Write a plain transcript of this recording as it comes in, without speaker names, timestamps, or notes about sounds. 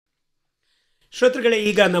ಶ್ರೋತೃಗಳೇ,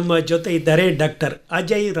 ಈಗ ನಮ್ಮ ಜೊತೆ ಇದ್ದಾರೆ doctor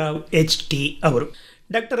Ajay Rao H T ಅವರು.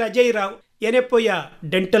 ಡಾಕ್ಟರ್ ಅಜಯ್ ರಾವ್ ಎನೆಪೋಯ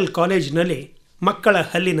ಡೆಂಟಲ್ ಕಾಲೇಜಿನಲ್ಲಿ ಮಕ್ಕಳ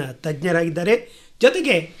ಹಲ್ಲಿನ ತಜ್ಞರಾಗಿದ್ದಾರೆ.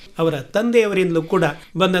 ಜೊತೆಗೆ ಅವರ ತಂದೆಯವರಿಂದಲೂ ಕೂಡ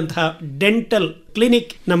ಬಂದಂತಹ ಡೆಂಟಲ್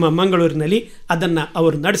ಕ್ಲಿನಿಕ್ ನಮ್ಮ ಮಂಗಳೂರಿನಲ್ಲಿ ಅದನ್ನು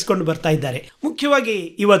ಅವರು ನಡೆಸಿಕೊಂಡು ಬರ್ತಾ ಇದ್ದಾರೆ. ಮುಖ್ಯವಾಗಿ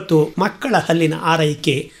ಇವತ್ತು ಮಕ್ಕಳ ಹಲ್ಲಿನ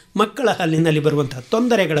ಆರೈಕೆ, ಮಕ್ಕಳ ಹಲ್ಲಿನಲ್ಲಿ ಬರುವಂತಹ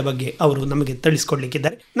ತೊಂದರೆಗಳ ಬಗ್ಗೆ ಅವರು ನಮಗೆ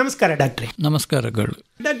ತಿಳಿಸಿಕೊಡ್ಲಿಕ್ಕಿದ್ದಾರೆ. ನಮಸ್ಕಾರ ಡಾಕ್ಟ್ರೆ. ನಮಸ್ಕಾರಗಳು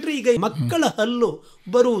ಡಾಕ್ಟ್ರೆ. ಈಗ ಮಕ್ಕಳ ಹಲ್ಲು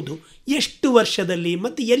ಬರುವುದು ಎಷ್ಟು ವರ್ಷದಲ್ಲಿ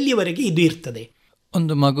ಮತ್ತು ಎಲ್ಲಿವರೆಗೆ ಇದು ಇರ್ತದೆ?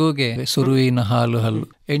 ಒಂದು ಮಗುವಿಗೆ ಶುರುವಿನ ಹಲ್ಲು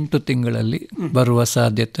 8 ತಿಂಗಳಲ್ಲಿ ಬರುವ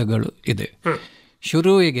ಸಾಧ್ಯತೆಗಳು ಇದೆ.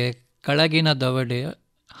 ಶುರುವಿಗೆ ಕೆಳಗಿನ ದವಡೆಯ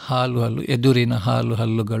ಹಲ್ಲು, ಎದುರಿನ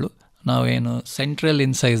ಹಲ್ಲುಗಳು, ನಾವೇನು ಸೆಂಟ್ರಲ್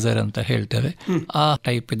ಇನ್ಸೈಸರ್ ಅಂತ ಹೇಳ್ತೇವೆ, ಆ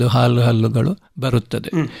ಟೈಪ್ ಇದು ಹಲ್ಲುಗಳು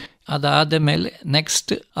ಬರುತ್ತದೆ. ಅದಾದ ಮೇಲೆ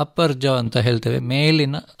ನೆಕ್ಸ್ಟ್ ಅಪ್ಪರ್ ಜಾ ಅಂತ ಹೇಳ್ತೇವೆ,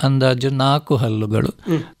 ಮೇಲಿನ ಅಂದಾಜು 4 ಹಲ್ಲುಗಳು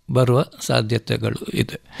ಬರುವ ಸಾಧ್ಯತೆಗಳು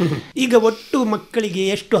ಇದೆ. ಈಗ ಒಟ್ಟು ಮಕ್ಕಳಿಗೆ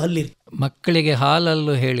ಎಷ್ಟು ಹಲ್ಲಿ? ಮಕ್ಕಳಿಗೆ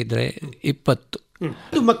ಹಲ್ಲು ಹೇಳಿದ್ರೆ 20.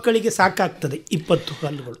 ಮಕ್ಕಳಿಗೆ ಸಾಕಾಗ್ತದೆ 20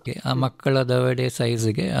 ಹಲ್ಲುಗಳು. ಆ ಮಕ್ಕಳ ದವಡೆ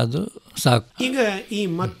ಸೈಜ್ಗೆ ಅದು ಸಾಕು. ಈಗ ಈ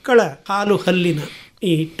ಮಕ್ಕಳ ಹಲ್ಲಿನ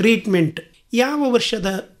ಈ ಟ್ರೀಟ್ಮೆಂಟ್ ಯಾವ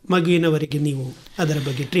ವರ್ಷದ ಮಗುವಿನವರೆಗೆ ನೀವು ಅದರ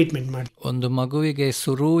ಬಗ್ಗೆ ಟ್ರೀಟ್ಮೆಂಟ್ ಮಾಡಿ? ಒಂದು ಮಗುವಿಗೆ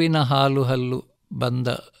ಶುರುವಿನ ಹಲ್ಲು ಬಂದ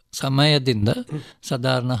ಸಮಯದಿಂದ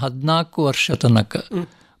ಸಾಧಾರಣ 14 ವರ್ಷ ತನಕ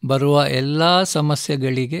ಬರುವ ಎಲ್ಲ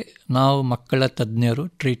ಸಮಸ್ಯೆಗಳಿಗೆ ನಾವು ಮಕ್ಕಳ ತಜ್ಞರು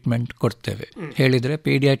ಟ್ರೀಟ್ಮೆಂಟ್ ಕೊಡ್ತೇವೆ. ಹೇಳಿದರೆ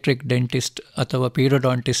ಪೀಡಿಯಾಟ್ರಿಕ್ ಡೆಂಟಿಸ್ಟ್ ಅಥವಾ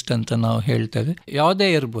ಪೀಡೋಡಾಂಟಿಸ್ಟ್ ಅಂತ ನಾವು ಹೇಳ್ತೇವೆ. ಯಾವುದೇ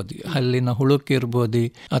ಇರ್ಬೋದು, ಹಲ್ಲಿನ ಹುಳುಕು ಇರ್ಬೋದು,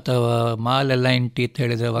 ಅಥವಾ ಮಾಲ್ ಅಲೈನ್ ಟೀತ್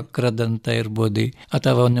ಹೇಳಿದರೆ ವಕ್ರದಂತ ಇರ್ಬೋದು,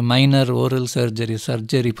 ಅಥವಾ ಒಂದು ಮೈನರ್ ಓರಲ್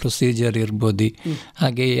ಸರ್ಜರಿ ಪ್ರೊಸೀಜರ್ ಇರ್ಬೋದು,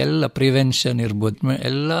 ಹಾಗೆ ಎಲ್ಲ ಪ್ರಿವೆನ್ಷನ್ ಇರ್ಬೋದು.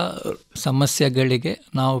 ಎಲ್ಲ ಸಮಸ್ಯೆಗಳಿಗೆ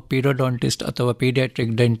ನಾವು ಪೀಡೋಡಾಂಟಿಸ್ಟ್ ಅಥವಾ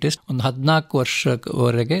ಪೀಡಿಯಾಟ್ರಿಕ್ ಡೆಂಟಿಸ್ಟ್ ಒಂದು 14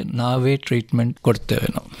 ವರ್ಷವರೆಗೆ ನಾವೇ ಟ್ರೀಟ್ಮೆಂಟ್ ಕೊಡ್ತೇವೆ.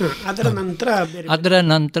 ನಾವು ಅದರ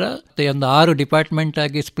ನಂತರ ಒಂದು 6 ಡಿಪಾರ್ಟ್ಮೆಂಟ್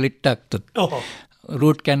ಆಗಿ ಸ್ಪ್ಲಿಟ್ ಆಗ್ತದೆ.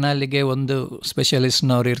 ರೂಟ್ ಕೆನಾಲಿಗೆ ಒಂದು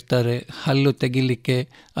ಸ್ಪೆಷಲಿಸ್ಟ್ನವರು ಇರ್ತಾರೆ, ಹಲ್ಲು ತೆಗಿಲಿಕ್ಕೆ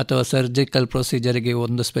ಅಥವಾ ಸರ್ಜಿಕಲ್ ಪ್ರೊಸೀಜರ್ಗೆ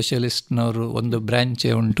ಒಂದು ಸ್ಪೆಷಲಿಸ್ಟ್ನವರು ಒಂದು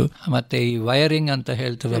ಬ್ರಾಂಚೇ ಉಂಟು. ಮತ್ತು ಈ ವೈರಿಂಗ್ ಅಂತ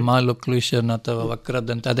ಹೇಳ್ತೇವೆ, ಮಾಲೊಕ್ಲೂಷನ್ ಅಥವಾ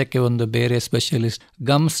ವಕ್ರದಂತ, ಅದಕ್ಕೆ ಒಂದು ಬೇರೆ ಸ್ಪೆಷಲಿಸ್ಟ್.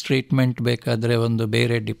 ಗಮ್ಸ್ ಟ್ರೀಟ್ಮೆಂಟ್ ಬೇಕಾದರೆ ಒಂದು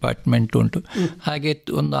ಬೇರೆ ಡಿಪಾರ್ಟ್ಮೆಂಟ್ ಉಂಟು. ಹಾಗೆ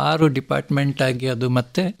ಒಂದು 6 ಡಿಪಾರ್ಟ್ಮೆಂಟ್ ಆಗಿ ಅದು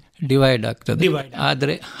ಮತ್ತೆ ಡಿವೈಡ್ ಆಗ್ತದೆ.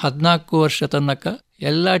 ಆದರೆ 14 ವರ್ಷ ತನಕ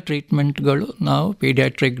ಎಲ್ಲ ಟ್ರೀಟ್ಮೆಂಟ್ಗಳು ನಾವು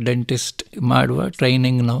ಪೀಡಿಯಾಟ್ರಿಕ್ ಡೆಂಟಿಸ್ಟ್ ಮಾಡುವ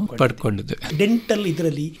ಟ್ರೈನಿಂಗ್ ನಾವು ಪಡ್ಕೊಂಡಿದ್ದೇವೆ. ಡೆಂಟಲ್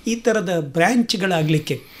ಇದರಲ್ಲಿ ಈ ತರದ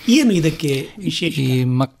ಬ್ರಾಂಚ್ಗಳಾಗಲಿಕ್ಕೆ ಏನು ಇದಕ್ಕೆ ವಿಶೇಷ? ಈ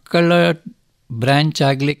ಮಕ್ಕಳ ಬ್ರಾಂಚ್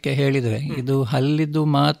ಆಗಲಿಕ್ಕೆ ಹೇಳಿದರೆ ಇದು ಹಲ್ಲಿದು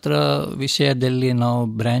ಮಾತ್ರ ವಿಷಯದಲ್ಲಿ ನಾವು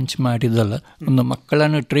ಬ್ರಾಂಚ್ ಮಾಡಿದಲ್ಲ. ಒಂದು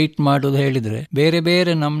ಮಕ್ಕಳನ್ನು ಟ್ರೀಟ್ ಮಾಡೋದು ಹೇಳಿದರೆ ಬೇರೆ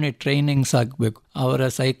ಬೇರೆ ನಮ್ಮನೆ ಟ್ರೈನಿಂಗ್ಸ್ ಆಗಬೇಕು. ಅವರ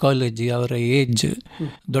ಸೈಕಾಲಜಿ, ಅವರ ಏಜ್,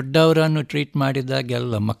 ದೊಡ್ಡವರನ್ನು ಟ್ರೀಟ್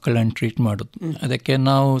ಮಾಡಿದಾಗೆಲ್ಲ ಮಕ್ಕಳನ್ನು ಟ್ರೀಟ್ ಮಾಡೋದು. ಅದಕ್ಕೆ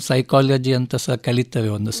ನಾವು ಸೈಕಾಲಜಿ ಅಂತ ಸಹ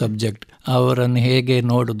ಕಲಿತೇವೆ, ಒಂದು ಸಬ್ಜೆಕ್ಟ್. ಅವರನ್ನು ಹೇಗೆ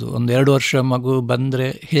ನೋಡೋದು, ಒಂದು 2 ವರ್ಷ ಮಗು ಬಂದರೆ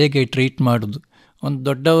ಹೇಗೆ ಟ್ರೀಟ್ ಮಾಡೋದು. ಒಂದು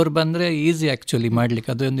ದೊಡ್ಡವರು ಬಂದರೆ ಈಸಿ ಆ್ಯಕ್ಚುಲಿ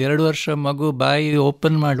ಮಾಡಲಿಕ್ಕೆ, ಅದು ಒಂದು 2 ವರ್ಷ ಮಗು ಬಾಯಿ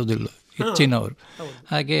ಓಪನ್ ಮಾಡೋದಿಲ್ಲ ಹೆಚ್ಚಿನವರು.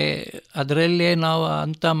 ಹಾಗೆ ಅದರಲ್ಲೇ ನಾವು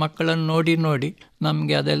ಅಂಥ ಮಕ್ಕಳನ್ನು ನೋಡಿ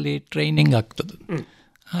ನಮಗೆ ಅದರಲ್ಲಿ ಟ್ರೈನಿಂಗ್ ಆಗ್ತದೆ.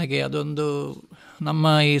 ಹಾಗೆ ಅದೊಂದು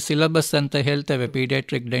ನಮ್ಮ ಈ ಸಿಲೆಬಸ್ ಅಂತ ಹೇಳ್ತೇವೆ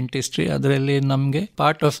ಪೀಡಿಯಾಟ್ರಿಕ್ ಡೆಂಟಿಸ್ಟ್ರಿ, ಅದರಲ್ಲಿ ನಮಗೆ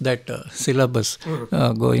part of that syllabus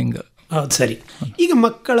going. ಹೌದು, ಸರಿ. ಈಗ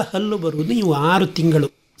ಮಕ್ಕಳ ಹಲ್ಲು ಬರುವುದು ನೀವು 6 ತಿಂಗಳು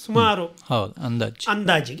ಸುಮಾರು, ಹೌದು,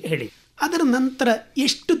 ಅಂದಾಜಿಗೆ ಹೇಳಿ. ಅದರ ನಂತರ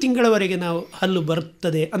ಎಷ್ಟು ತಿಂಗಳವರೆಗೆ ನಾವು ಹಲ್ಲು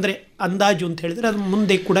ಬರುತ್ತದೆ? ಅಂದರೆ ಅಂದಾಜು ಅಂತ ಹೇಳಿದರೆ ಅದು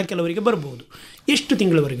ಮುಂದೆ ಕೂಡ ಕೆಲವರಿಗೆ ಬರ್ಬೋದು. ಎಷ್ಟು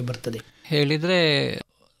ತಿಂಗಳವರೆಗೆ ಬರ್ತದೆ ಹೇಳಿದರೆ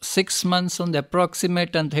 6 ಮಂತ್ಸ್ ಒಂದು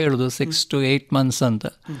ಅಪ್ರಾಕ್ಸಿಮೇಟ್ ಅಂತ ಹೇಳೋದು, 6 to 8 ಮಂತ್ಸ್ ಅಂತ.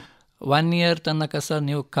 1 year ತನಕ ಸಹ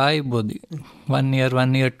ನೀವು ಕಾಯ್ಬೋದು. 1 year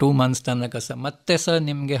 2 ಮಂತ್ಸ್ ತನಕ ಸಹ. ಮತ್ತೆ ಸಹ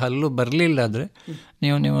ನಿಮಗೆ ಹಲ್ಲು ಬರಲಿಲ್ಲ ಆದರೆ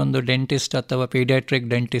ನೀವೊಂದು ಡೆಂಟಿಸ್ಟ್ ಅಥವಾ ಪೀಡಿಯಾಟ್ರಿಕ್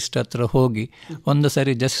ಡೆಂಟಿಸ್ಟ್ ಹತ್ರ ಹೋಗಿ ಒಂದು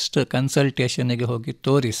ಸರಿ ಜಸ್ಟ್ ಕನ್ಸಲ್ಟೇಷನಿಗೆ ಹೋಗಿ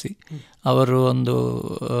ತೋರಿಸಿ, ಅವರು ಒಂದು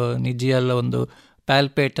ನಿಜಿಯಲ್ಲ ಒಂದು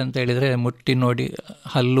ಪ್ಯಾಲ್ಪೇಟ್ ಅಂತ ಹೇಳಿದರೆ ಮುಟ್ಟಿ ನೋಡಿ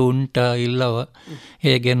ಹಲ್ಲು ಉಂಟಾ ಇಲ್ಲವ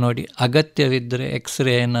ಹೇಗೆ ನೋಡಿ, ಅಗತ್ಯವಿದ್ದರೆ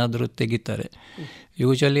ಎಕ್ಸ್ರೇ ಏನಾದರೂ ತೆಗಿತಾರೆ.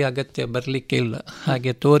 ಯೂಶಲಿ ಅಗತ್ಯ ಬರಲಿಕ್ಕೆ ಇಲ್ಲ,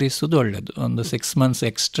 ಹಾಗೆ ತೋರಿಸೋದು ಒಳ್ಳೆಯದು. ಒಂದು 6 ಮಂತ್ಸ್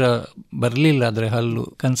ಎಕ್ಸ್ಟ್ರಾ ಬರಲಿಲ್ಲ ಆದರೆ ಹಲ್ಲು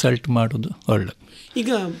ಕನ್ಸಲ್ಟ್ ಮಾಡೋದು ಒಳ್ಳೆಯದು.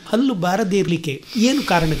 ಈಗ ಹಲ್ಲು ಬಾರದೇ ಇರಲಿಕ್ಕೆ ಏನು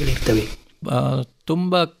ಕಾರಣಗಳಿರ್ತವೆ?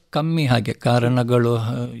 ತುಂಬ ಕಮ್ಮಿ ಹಾಗೆ ಕಾರಣಗಳು.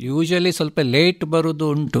 ಯೂಶಲಿ ಸ್ವಲ್ಪ ಲೇಟ್ ಬರೋದು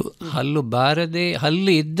ಉಂಟು. ಹಲ್ಲು ಬಾರದೆ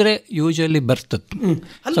ಹಲ್ಲು ಇದ್ದರೆ ಯೂಶಲಿ ಬರ್ತದೆ,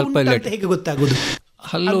 ಸ್ವಲ್ಪ ಲೇಟ್. ಹೇಗೆ ಗೊತ್ತಾಗೋದು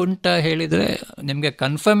ಹಲ್ಲು ಉಂಟ ಹೇಳಿದರೆ ನಿಮಗೆ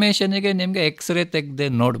ಕನ್ಫರ್ಮೇಷನಿಗೆ ನಿಮಗೆ ಎಕ್ಸ್ರೇ ತೆಗೆದೇ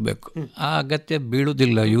ನೋಡಬೇಕು. ಆ ಅಗತ್ಯ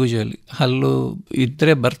ಬೀಳುವುದಿಲ್ಲ ಯೂಶಲಿ. ಹಲ್ಲು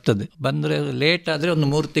ಇದ್ದರೆ ಬರ್ತದೆ, ಬಂದರೆ ಲೇಟ್ ಆದರೆ ಒಂದು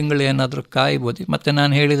 3 ತಿಂಗಳು ಏನಾದರೂ ಕಾಯ್ಬೋದು. ಮತ್ತು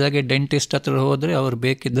ನಾನು ಹೇಳಿದಾಗೆ ಡೆಂಟಿಸ್ಟ್ ಹತ್ರ ಹೋದರೆ ಅವ್ರು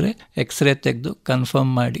ಬೇಕಿದ್ರೆ ಎಕ್ಸ್ರೇ ತೆಗೆದು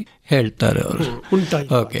ಕನ್ಫರ್ಮ್ ಮಾಡಿ ಹೇಳ್ತಾರೆ ಅವರು.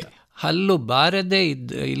 ಓಕೆ, ಹಲ್ಲು ಬಾರದೇ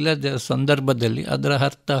ಇಲ್ಲದ ಸಂದರ್ಭದಲ್ಲಿ ಅದರ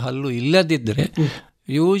ಅರ್ಥ ಹಲ್ಲು ಇಲ್ಲದಿದ್ದರೆ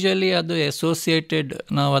ಯೂಶಲಿ ಅದು ಅಸೋಸಿಯೇಟೆಡ್,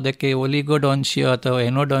 ನಾವು ಅದಕ್ಕೆ ಒಲಿಗೋಡಾನ್ಶಿಯಾ ಅಥವಾ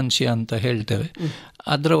ಎನೋಡಾನ್ಶಿಯಾ ಅಂತ ಹೇಳ್ತೇವೆ.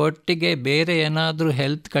 ಅದರ ಒಟ್ಟಿಗೆ ಬೇರೆ ಏನಾದರೂ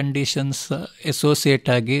ಹೆಲ್ತ್ ಕಂಡೀಷನ್ಸ್ ಅಸೋಸಿಯೇಟ್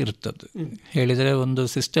ಆಗಿ ಇರ್ತದೆ. ಹೇಳಿದರೆ ಒಂದು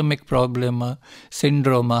ಸಿಸ್ಟಮಿಕ್ ಪ್ರಾಬ್ಲಮ್,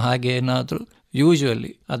 ಸಿಂಡ್ರೋಮ ಹಾಗೆ ಏನಾದರೂ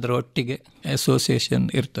ಯೂಶುವಲಿ ಅದರ ಒಟ್ಟಿಗೆ ಅಸೋಸಿಯೇಷನ್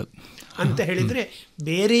ಇರ್ತದೆ. ಅಂತ ಹೇಳಿದರೆ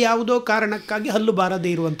ಬೇರೆ ಯಾವುದೋ ಕಾರಣಕ್ಕಾಗಿ ಹಲ್ಲು ಬಾರದೇ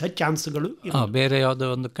ಇರುವಂತಹ ಚಾನ್ಸ್ಗಳು, ಬೇರೆ ಯಾವುದೋ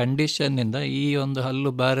ಒಂದು ಕಂಡೀಷನ್ನಿಂದ ಈ ಒಂದು ಹಲ್ಲು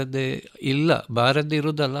ಬಾರದೇ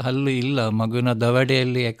ಇರುವುದಲ್ಲ, ಹಲ್ಲು ಇಲ್ಲ. ಮಗುವಿನ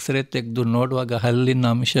ದವಡೆಯಲ್ಲಿ ಎಕ್ಸ್ರೇ ತೆಗೆದು ನೋಡುವಾಗ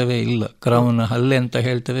ಹಲ್ಲಿನ ಅಂಶವೇ ಇಲ್ಲ, ಕ್ರೌನ್ ಹಲ್ಲೆ ಅಂತ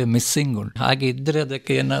ಹೇಳ್ತೇವೆ, ಮಿಸ್ಸಿಂಗ್ ಉಂಟು. ಹಾಗೆ ಇದ್ದರೆ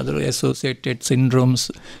ಅದಕ್ಕೆ ಏನಾದರೂ ಅಸೋಸಿಯೇಟೆಡ್ ಸಿಂಡ್ರೋಮ್ಸ್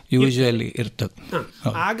ಯೂಶುವಲಿ ಇರ್ತದೆ.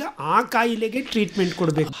 ಆಗ ಆ ಕಾಯಿಲೆಗೆ ಟ್ರೀಟ್ಮೆಂಟ್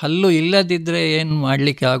ಕೊಡಬೇಕು. ಹಲ್ಲು ಇಲ್ಲದಿದ್ದರೆ ಏನು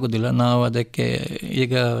ಮಾಡಲಿಕ್ಕೆ ಆಗೋದಿಲ್ಲ. ನಾವು ಅದಕ್ಕೆ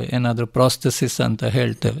ಈಗ ಏನಾದರೂ ಪ್ರಾಸ್ಥೆಸಿಸ್ ಅಂತ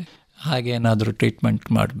ಹೇಳ್ತೇವೆ, ಹಾಗೆ ಏನಾದರೂ ಟ್ರೀಟ್ಮೆಂಟ್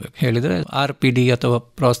ಮಾಡಬೇಕು. ಹೇಳಿದರೆ RPD ಅಥವಾ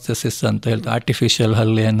ಪ್ರಾಸ್ಥೆಸಿಸ್ ಅಂತ ಹೇಳ್ತಾರೆ, ಆರ್ಟಿಫಿಷಿಯಲ್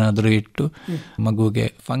ಹಲ್ಲು ಏನಾದರೂ ಇಟ್ಟು ಮಗುಗೆ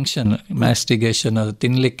ಫಂಕ್ಷನ್ ಮ್ಯಾಸ್ಟಿಗೇಷನ್ ಅದು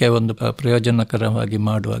ತಿನ್ನಲಿಕ್ಕೆ ಒಂದು ಪ್ರಯೋಜನಕರವಾಗಿ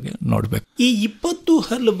ಮಾಡುವಾಗೆ ನೋಡಬೇಕು. ಈ 20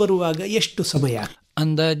 ಹಲ್ಲು ಬರುವಾಗ ಎಷ್ಟು ಸಮಯ?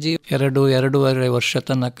 ಅಂದಾಜಿ 2-2.5 ವರ್ಷ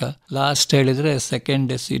ತನಕ. ಲಾಸ್ಟ್ ಹೇಳಿದರೆ ಸೆಕೆಂಡ್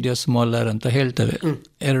ಡೆಸಿಡಿಯಸ್ ಮೋಲಾರ್ ಅಂತ ಹೇಳ್ತೇವೆ.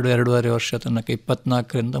 2-2.5 ವರ್ಷ ತನಕ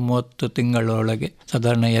 24ರಿಂದ 30 ತಿಂಗಳೊಳಗೆ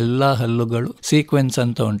ಸಾಧಾರಣ ಎಲ್ಲ ಹಲ್ಲುಗಳು ಸೀಕ್ವೆನ್ಸ್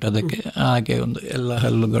ಅಂತ ಉಂಟು ಅದಕ್ಕೆ, ಹಾಗೆ ಒಂದು ಎಲ್ಲ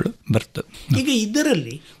ಹಲ್ಲುಗಳು ಬರ್ತದೆ. ಈಗ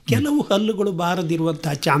ಇದರಲ್ಲಿ ಕೆಲವು ಹಲ್ಲುಗಳು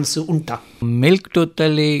ಬಾರದಿರುವಂತಹ ಚಾನ್ಸ್ ಉಂಟಾ? ಮಿಲ್ಕ್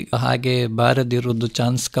ಟೂತಲ್ಲಿ ಹಾಗೆ ಬಾರದಿರುವುದು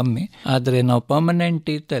ಚಾನ್ಸ್ ಕಮ್ಮಿ. ಆದರೆ ನಾವು ಪರ್ಮನೆಂಟ್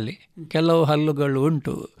ಟೀತಲ್ಲಿ ಕೆಲವು ಹಲ್ಲುಗಳು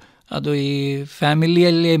ಉಂಟು, ಅದು ಈ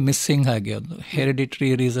ಫ್ಯಾಮಿಲಿಯಲ್ಲೇ ಮಿಸ್ಸಿಂಗ್, ಹಾಗೆ ಒಂದು ಹೆರಿಡಿಟ್ರಿ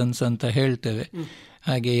ರೀಸನ್ಸ್ ಅಂತ ಹೇಳ್ತೇವೆ.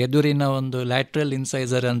 ಹಾಗೆ ಎದುರಿನ ಒಂದು ಲ್ಯಾಟ್ರಲ್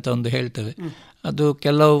ಇನ್ಸೈಸರ್ ಅಂತ ಒಂದು ಹೇಳ್ತೇವೆ, ಅದು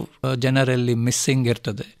ಕೆಲವು ಜನರಲ್ಲಿ ಮಿಸ್ಸಿಂಗ್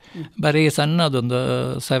ಇರ್ತದೆ. ಬರೀ ಸಣ್ಣದೊಂದು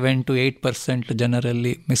 7-8%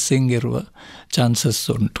 ಜನರಲ್ಲಿ ಮಿಸ್ಸಿಂಗ್ ಇರುವ ಚಾನ್ಸಸ್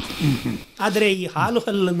ಉಂಟು. ಆದರೆ ಈ ಹಾಲು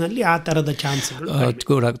ಹಲ್ಲಿನಲ್ಲಿ ಆ ಥರದ ಚಾನ್ಸ್ಗಳು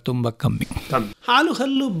ಕೂಡ ತುಂಬ ಕಮ್ಮಿ. ಹಾಲು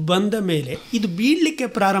ಹಲ್ಲು ಬಂದ ಮೇಲೆ ಇದು ಬೀಳಲಿಕ್ಕೆ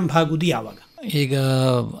ಪ್ರಾರಂಭ ಆಗುವುದು ಯಾವಾಗ? ಈಗ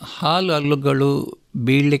ಹಾಲು ಹಲ್ಲುಗಳು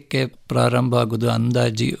ಬೀಳಲಿಕ್ಕೆ ಪ್ರಾರಂಭ ಆಗೋದು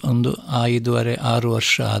ಅಂದಾಜಿ ಒಂದು 5.5-6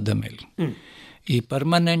 ವರ್ಷ ಆದ ಮೇಲೆ. ಈ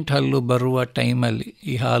ಪರ್ಮನೆಂಟ್ ಹಲ್ಲು ಬರುವ ಟೈಮಲ್ಲಿ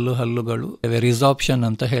ಈ ಹಾಲು ಹಲ್ಲುಗಳು ರಿಸಾಪ್ಷನ್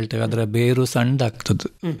ಅಂತ ಹೇಳ್ತೇವೆ, ಅದರ ಬೇರು ಸಣ್ಣದಾಗ್ತದೆ.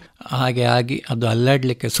 ಹಾಗೆ ಆಗಿ ಅದು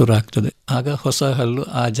ಅಲ್ಲಾಡಲಿಕ್ಕೆ ಶುರು ಆಗ್ತದೆ. ಆಗ ಹೊಸ ಹಲ್ಲು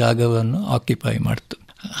ಆ ಜಾಗವನ್ನು ಆಕ್ಯುಪೈ ಮಾಡ್ತದೆ.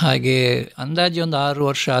 ಹಾಗೆ ಅಂದಾಜಿ ಒಂದು 6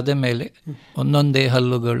 ವರ್ಷ ಆದ ಮೇಲೆ ಒಂದೊಂದೇ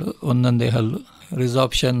ಹಲ್ಲು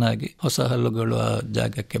ರಿಸಾಪ್ಷನ್ ಆಗಿ ಹೊಸ ಹಲ್ಲುಗಳು ಆ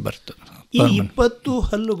ಜಾಗಕ್ಕೆ ಬರ್ತದೆ. ಈ 20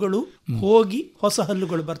 ಹಲ್ಲುಗಳು ಹೋಗಿ ಹೊಸ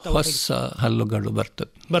ಹಲ್ಲುಗಳು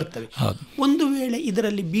ಬರ್ತವೆ. ಒಂದು ವೇಳೆ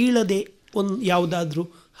ಇದರಲ್ಲಿ ಬೀಳದೆ ಯಾವುದಾದ್ರೂ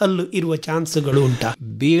ಹಲ್ಲು ಇರುವ ಚಾನ್ಸ್ಗಳು ಉಂಟಾ?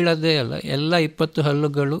 ಬೀಳದೆ ಅಲ್ಲ, ಎಲ್ಲ 20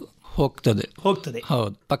 ಹಲ್ಲುಗಳು ಹೋಗ್ತದೆ.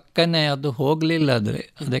 ಹೌದು, ಪಕ್ಕನೆ ಅದು ಹೋಗ್ಲಿಲ್ಲ ಆದ್ರೆ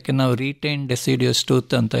ಅದಕ್ಕೆ ನಾವು ರಿಟೈನ್ ಡೆಸಿಡಿಯಸ್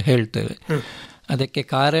ಟೂತ್ ಅಂತ ಹೇಳ್ತೇವೆ. ಅದಕ್ಕೆ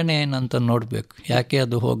ಕಾರಣ ಏನಂತ ನೋಡಬೇಕು, ಯಾಕೆ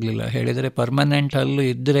ಅದು ಹೋಗಲಿಲ್ಲ. ಹೇಳಿದರೆ ಪರ್ಮನೆಂಟ್ ಹಲ್ಲು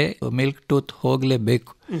ಇದ್ದರೆ ಮಿಲ್ಕ್ ಟೂತ್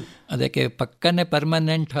ಹೋಗಲೇಬೇಕು. ಅದಕ್ಕೆ ಪಕ್ಕನೆ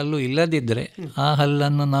ಪರ್ಮನೆಂಟ್ ಹಲ್ಲು ಇಲ್ಲದಿದ್ದರೆ ಆ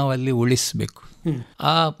ಹಲ್ಲನ್ನು ನಾವು ಅಲ್ಲಿ ಉಳಿಸಬೇಕು.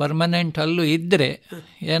 ಆ ಪರ್ಮನೆಂಟ್ ಹಲ್ಲು ಇದ್ದರೆ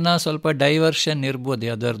ಏನೋ ಸ್ವಲ್ಪ ಡೈವರ್ಷನ್ ಇರ್ಬೋದು,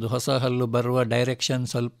 ಅದರದ್ದು ಹೊಸ ಹಲ್ಲು ಬರುವ ಡೈರೆಕ್ಷನ್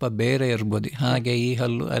ಸ್ವಲ್ಪ ಬೇರೆ ಇರ್ಬೋದು. ಹಾಗೆ ಈ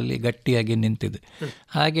ಹಲ್ಲು ಅಲ್ಲಿ ಗಟ್ಟಿಯಾಗಿ ನಿಂತಿದೆ.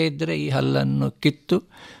 ಹಾಗೆ ಇದ್ದರೆ ಈ ಹಲ್ಲನ್ನು ಕಿತ್ತು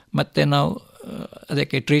ಮತ್ತೆ ನಾವು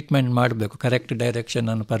ಅದಕ್ಕೆ ಟ್ರೀಟ್ಮೆಂಟ್ ಮಾಡಬೇಕು. ಕರೆಕ್ಟ್ ಡೈರೆಕ್ಷನ್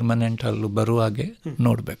ಅನ್ನು ಪರ್ಮನೆಂಟ್ ಹಲ್ಲು ಬರುವಾಗೆ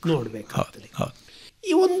ನೋಡಬೇಕು.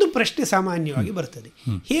 ಈ ಒಂದು ಪ್ರಶ್ನೆ ಸಾಮಾನ್ಯವಾಗಿ ಬರ್ತದೆ,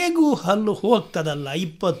 ಹೇಗೂ ಹಲ್ಲು ಹೋಗ್ತದಲ್ಲ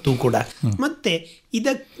 20 ಕೂಡ, ಮತ್ತೆ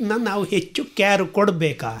ಇದನ್ನ ನಾವು ಹೆಚ್ಚು ಕೇರ್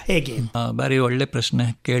ಕೊಡಬೇಕಾ ಹೇಗೆ? ಬಾರಿ ಒಳ್ಳೆ ಪ್ರಶ್ನೆ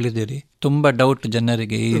ಕೇಳಿದಿರಿ. ತುಂಬ ಡೌಟ್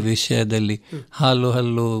ಜನರಿಗೆ ಈ ವಿಷಯದಲ್ಲಿ. ಹಾಲು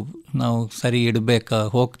ಹಲ್ಲು ನಾವು ಸರಿ ಇಡಬೇಕಾ,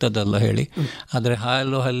 ಹೋಗ್ತದಲ್ಲ ಹೇಳಿ. ಆದರೆ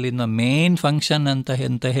ಹಾಲು ಹಲ್ಲಿನ ಮೇನ್ ಫಂಕ್ಷನ್ ಅಂತ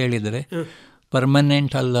ಹೇಳಿದರೆ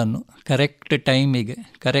ಪರ್ಮನೆಂಟ್ ಹಲ್ಲನ್ನು ಕರೆಕ್ಟ್ ಟೈಮಿಗೆ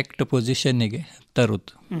ಕರೆಕ್ಟ್ ಪೊಸಿಷನ್ನಿಗೆ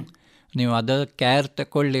ತರುವುದು. ನೀವು ಅದರ ಕೇರ್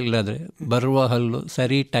ತಗೊಳ್ಳಿಲ್ಲದ್ರೆ ಬರುವ ಹಲ್ಲು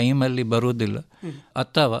ಸರಿ ಟೈಮಲ್ಲಿ ಬರುವುದಿಲ್ಲ,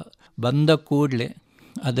 ಅಥವಾ ಬಂದ ಕೂಡಲೇ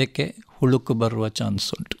ಅದಕ್ಕೆ ಹುಳುಕು ಬರುವ ಚಾನ್ಸ್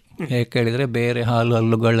ಉಂಟು. ಯಾಕೆ ಹೇಳಿದರೆ ಬೇರೆ ಹಾಲು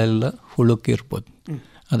ಹಲ್ಲುಗಳೆಲ್ಲ ಹುಳುಕಿರ್ಬೋದು.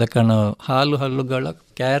 ಅದಕ್ಕೆ ನಾವು ಹಾಲು ಹಲ್ಲುಗಳ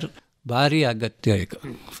ಕೇರ್ ಭಾರಿ ಅಗತ್ಯ ಈಗ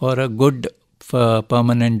for a good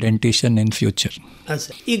permanent dentition in future.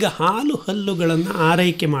 ಈಗ ಹಾಲು ಹಲ್ಲುಗಳನ್ನು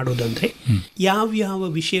ಆರೈಕೆ ಮಾಡುವುದಂದ್ರೆ ಯಾವ್ಯಾವ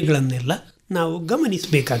ವಿಷಯಗಳನ್ನೆಲ್ಲ ನಾವು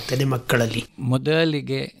ಗಮನಿಸಬೇಕಾಗ್ತದೆ ಮಕ್ಕಳಲ್ಲಿ?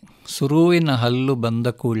 ಮೊದಲಿಗೆ ಶುರುವಿನ ಹಲ್ಲು ಬಂದ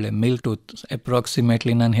ಕೂಡಲೇ ಮಿಲ್ಕ್ ಟೂತ್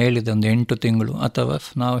ಅಪ್ರಾಕ್ಸಿಮೇಟ್ಲಿ ನಾನು ಹೇಳಿದೆ ಒಂದು 8 ತಿಂಗಳು, ಅಥವಾ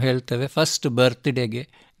ನಾವು ಹೇಳ್ತೇವೆ ಫಸ್ಟ್ ಬರ್ತ್ಡೇಗೆ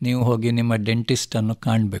ನೀವು ಹೋಗಿ ನಿಮ್ಮ ಡೆಂಟಿಸ್ಟನ್ನು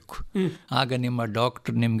ಕಾಣಬೇಕು. ಆಗ ನಿಮ್ಮ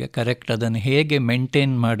ಡಾಕ್ಟರ್ ನಿಮಗೆ ಕರೆಕ್ಟ್ ಅದನ್ನು ಹೇಗೆ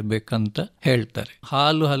ಮೇಂಟೈನ್ ಮಾಡಬೇಕಂತ ಹೇಳ್ತಾರೆ.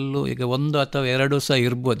 ಹಾಲು ಹಲ್ಲು ಈಗ 1 ಅಥವಾ 2 ಸಹ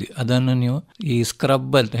ಇರ್ಬೋದು, ಅದನ್ನು ನೀವು ಈ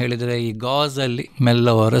ಸ್ಕ್ರಬ್ ಅಂತ ಹೇಳಿದರೆ ಈ ಗಾಜಲ್ಲಿ ಮೆಲ್ಲ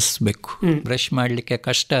ಒರೆಸ್ಬೇಕು. ಬ್ರಷ್ ಮಾಡಲಿಕ್ಕೆ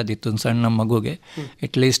ಕಷ್ಟ ಆದಿತ್ತು ಸಣ್ಣ ಮಗುಗೆ,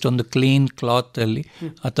 ಅಟ್ಲೀಸ್ಟ್ ಒಂದು ಕ್ಲೀನ್ ಕ್ಲಾತ್ ಅಲ್ಲಿ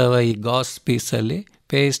ಅಥವಾ ಈ ಗಾಸ್ ಪೀಸಲ್ಲಿ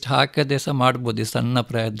ಪೇಸ್ಟ್ ಹಾಕದೆ ಸಹ ಮಾಡ್ಬೋದು. ಸಣ್ಣ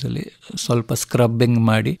ಪ್ರಾಯದಲ್ಲಿ ಸ್ವಲ್ಪ ಸ್ಕ್ರಬ್ಬಿಂಗ್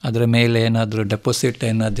ಮಾಡಿ ಅದರ ಮೇಲೆ ಏನಾದರೂ ಡೆಪಾಸಿಟ್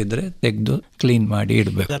ಏನಾದಿದ್ರೆ ತೆಗೆದು ಕ್ಲೀನ್ ಮಾಡಿ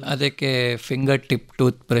ಇಡಬೇಕು. ಅದಕ್ಕೆ ಫಿಂಗರ್ ಟಿಪ್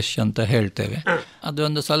ಟೂತ್ ಬ್ರಷ್ ಅಂತ ಹೇಳ್ತೇವೆ.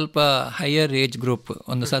 ಅದೊಂದು ಸ್ವಲ್ಪ ಹೈಯರ್ ಏಜ್ ಗ್ರೂಪ್,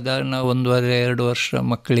 ಒಂದು ಸಾಧಾರಣ 1.5-2 ವರ್ಷ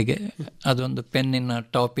ಮಕ್ಕಳಿಗೆ ಅದೊಂದು ಪೆನ್ನಿನ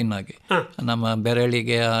ಟಾಪಿನಾಗೆ ನಮ್ಮ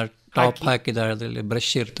ಬೆರಳಿಗೆ ಆ ಟಾಪ್ ಹಾಕಿದ ಅದರಲ್ಲಿ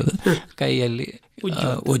ಬ್ರಷ್ ಇರ್ತದೆ, ಕೈಯಲ್ಲಿ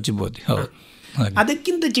ಉಜ್ಜಬಹುದು. ಹೌದು.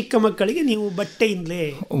 ಅದಕ್ಕಿಂತ ಚಿಕ್ಕ ಮಕ್ಕಳಿಗೆ ನೀವು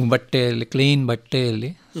ಬಟ್ಟೆಯಲ್ಲಿ ಕ್ಲೀನ್ ಬಟ್ಟೆಯಲ್ಲಿ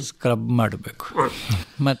ಸ್ಕ್ರಬ್ ಮಾಡಬೇಕು.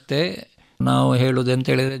 ಮತ್ತೆ ನಾವು ಹೇಳುವುದು ಅಂತ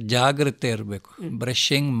ಹೇಳಿದ್ರೆ ಜಾಗ್ರತೆ ಇರಬೇಕು.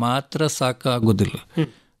 ಬ್ರಷಿಂಗ್ ಮಾತ್ರ ಸಾಕಾಗುವುದಿಲ್ಲ,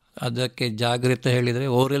 ಅದಕ್ಕೆ ಜಾಗ್ರತೆ ಹೇಳಿದರೆ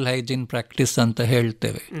ಓರಲ್ ಹೈಜೀನ್ ಪ್ರಾಕ್ಟೀಸ್ ಅಂತ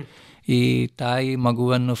ಹೇಳ್ತೇವೆ. ಈ ತಾಯಿ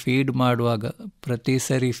ಮಗುವನ್ನು ಫೀಡ್ ಮಾಡುವಾಗ ಪ್ರತಿ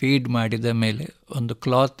ಸರಿ ಫೀಡ್ ಮಾಡಿದ ಮೇಲೆ ಒಂದು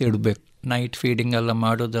ಕ್ಲಾತ್ ಇಡಬೇಕು. ನೈಟ್ ಫೀಡಿಂಗ್ ಎಲ್ಲ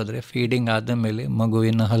ಮಾಡೋದಾದರೆ ಫೀಡಿಂಗ್ ಆದ ಮೇಲೆ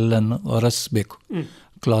ಮಗುವಿನ ಹಲ್ಲನ್ನು ಒರೆಸಬೇಕು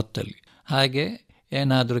ಕ್ಲಾತಲ್ಲಿ. ಹಾಗೆ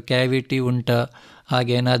ಏನಾದರೂ ಕ್ಯಾವಿಟಿ ಉಂಟಾ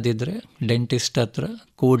ಹಾಗೇನಾದಿದ್ರೆ ಡೆಂಟಿಸ್ಟ್ ಹತ್ರ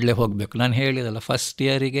ಕೂಡಲೇ ಹೋಗಬೇಕು. ನಾನು ಹೇಳಿದಲ್ಲ, ಫಸ್ಟ್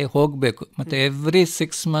ಇಯರಿಗೆ ಹೋಗಬೇಕು. ಮತ್ತು ಎವ್ರಿ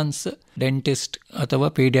 6 months ಡೆಂಟಿಸ್ಟ್ ಅಥವಾ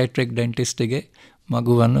ಪೀಡಿಯಾಟ್ರಿಕ್ ಡೆಂಟಿಸ್ಟಿಗೆ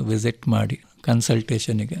ಮಗುವನ್ನು ವಿಸಿಟ್ ಮಾಡಿ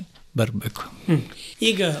ಕನ್ಸಲ್ಟೇಷನಿಗೆ ಬರಬೇಕು.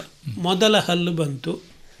 ಈಗ ಮೊದಲ ಹಲ್ಲು ಬಂತು,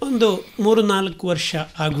 ಒಂದು 3-4 ವರ್ಷ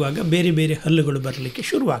ಆಗುವಾಗ ಬೇರೆ ಬೇರೆ ಹಲ್ಲುಗಳು ಬರಲಿಕ್ಕೆ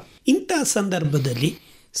ಶುರುವಾಗ್ತದೆ. ಇಂತಹ ಸಂದರ್ಭದಲ್ಲಿ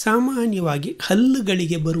ಸಾಮಾನ್ಯವಾಗಿ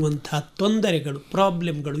ಹಲ್ಲುಗಳಿಗೆ ಬರುವಂತಹ ತೊಂದರೆಗಳು,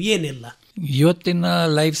 ಪ್ರಾಬ್ಲಮ್ಗಳು ಏನೆಲ್ಲ? ಇವತ್ತಿನ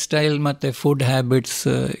ಲೈಫ್ ಸ್ಟೈಲ್ ಮತ್ತು ಫುಡ್ ಹ್ಯಾಬಿಟ್ಸ್,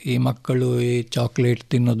 ಈ ಮಕ್ಕಳು ಈ ಚಾಕ್ಲೇಟ್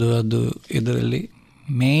ತಿನ್ನೋದು, ಅದು ಇದರಲ್ಲಿ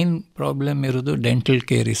ಮೇನ್ ಪ್ರಾಬ್ಲಮ್ ಇರೋದು ಡೆಂಟಲ್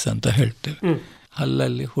ಕೇರಿಸ್ ಅಂತ ಹೇಳ್ತೇವೆ.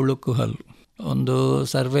 ಹಲ್ಲಲ್ಲಿ ಹುಳುಕು ಹಲ್ಲು. ಒಂದು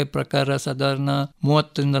ಸರ್ವೆ ಪ್ರಕಾರ ಸಾಧಾರಣ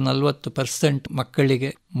 30-40% ಮಕ್ಕಳಿಗೆ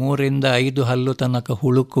 3-5 ಹಲ್ಲು ತನಕ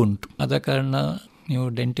ಹುಳುಕು ಉಂಟು. ಆದ ಕಾರಣ ನೀವು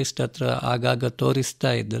ಡೆಂಟಿಸ್ಟ್ ಹತ್ರ ಆಗಾಗ ತೋರಿಸ್ತಾ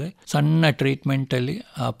ಇದ್ದರೆ ಸಣ್ಣ ಟ್ರೀಟ್ಮೆಂಟಲ್ಲಿ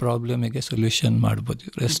ಆ ಪ್ರಾಬ್ಲಮಿಗೆ ಸೊಲ್ಯೂಷನ್ ಮಾಡ್ಬೋದು.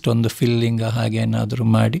 ರೆಸ್ಟ್ ಒಂದು ಫಿಲ್ಲಿಂಗ್ ಹಾಗೇನಾದರೂ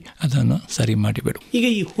ಮಾಡಿ ಅದನ್ನು ಸರಿ ಮಾಡಿಬಿಡು. ಈಗ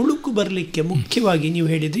ಈ ಹುಳುಕು ಬರಲಿಕ್ಕೆ ಮುಖ್ಯವಾಗಿ ನೀವು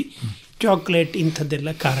ಹೇಳಿದ್ರಿ ಚಾಕ್ಲೇಟ್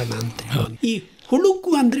ಇಂಥದ್ದೆಲ್ಲ ಕಾರಣ ಅಂತ. ಈ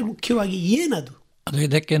ಹುಳುಕು ಅಂದರೆ ಮುಖ್ಯವಾಗಿ ಏನದು? ಅದು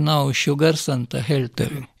ಇದಕ್ಕೆ ನಾವು ಶುಗರ್ಸ್ ಅಂತ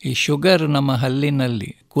ಹೇಳ್ತೇವೆ. ಈ ಶುಗರ್ ನಮ್ಮ ಹಲ್ಲಿನಲ್ಲಿ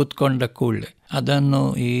ಕೂತ್ಕೊಂಡ ಕೂಡಲೇ ಅದನ್ನು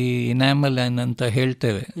ಈ ಇನಾಮಲ್ ಅಂತ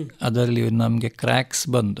ಹೇಳ್ತೇವೆ, ಅದರಲ್ಲಿ ನಮಗೆ ಕ್ರ್ಯಾಕ್ಸ್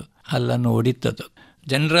ಬಂದು ಹಲ್ಲನ್ನು ಹೊಡಿತದೆ.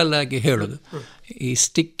 ಜನರಲ್ ಆಗಿ ಹೇಳೋದು, ಈ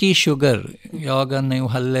ಸ್ಟಿಕ್ಕಿ ಶುಗರ್ ಯಾವಾಗ ನೀವು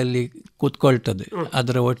ಹಲ್ಲಲ್ಲಿ ಕೂತ್ಕೊಳ್ತದೆ,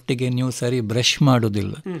 ಅದರ ಒಟ್ಟಿಗೆ ನೀವು ಸರಿ ಬ್ರಷ್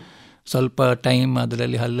ಮಾಡೋದಿಲ್ಲ, ಸ್ವಲ್ಪ ಟೈಮ್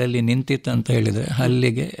ಅದರಲ್ಲಿ ಹಲ್ಲಲ್ಲಿ ನಿಂತಿತ್ತಂತ ಹೇಳಿದರೆ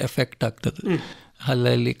ಹಲ್ಲಿಗೆ ಎಫೆಕ್ಟ್ ಆಗ್ತದೆ.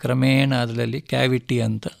 ಹಲ್ಲಲ್ಲಿ ಕ್ರಮೇಣ ಅದರಲ್ಲಿ ಕ್ಯಾವಿಟಿ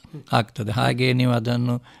ಅಂತ ಆಗ್ತದೆ. ಹಾಗೆ ನೀವು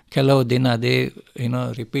ಅದನ್ನು ಕೆಲವು ದಿನ ಅದೇ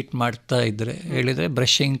ರಿಪೀಟ್ ಮಾಡ್ತಾ ಇದ್ದರೆ ಹೇಳಿದರೆ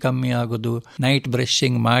ಬ್ರಷಿಂಗ್ ಕಮ್ಮಿ ಆಗೋದು, ನೈಟ್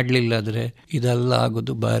ಬ್ರಷಿಂಗ್ ಮಾಡಲಿಲ್ಲಾದರೆ ಇದೆಲ್ಲ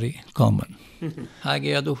ಆಗೋದು ಭಾರಿ ಕಾಮನ್. ಹಾಗೆ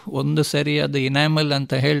ಅದು ಒಂದು ಸರಿ ಅದು ಇನಾಮಲ್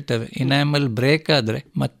ಅಂತ ಹೇಳ್ತೇವೆ, ಇನಾಮಲ್ ಬ್ರೇಕ್ ಆದರೆ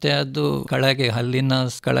ಮತ್ತೆ ಅದು ಕೆಳಗೆ ಹಲ್ಲಿನ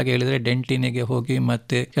ಕೆಳಗೆ ಹೇಳಿದರೆ ಡೆಂಟಿನಿಗೆ ಹೋಗಿ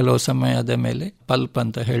ಮತ್ತೆ ಕೆಲವು ಸಮಯದ ಮೇಲೆ ಪಲ್ಪ್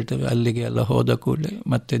ಅಂತ ಹೇಳ್ತೇವೆ, ಅಲ್ಲಿಗೆ ಎಲ್ಲ ಹೋದ ಕೂಡಲೇ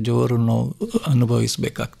ಮತ್ತೆ ಜೋರು ನೋವು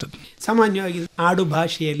ಅನುಭವಿಸಬೇಕಾಗ್ತದೆ. ಸಾಮಾನ್ಯವಾಗಿ ಆಡು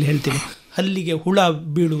ಭಾಷೆಯಲ್ಲಿ ಹೇಳ್ತೇವೆ ಹಲ್ಲಿಗೆ ಹುಳ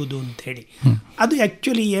ಬೀಳುವುದು ಅಂತ ಹೇಳಿ, ಅದು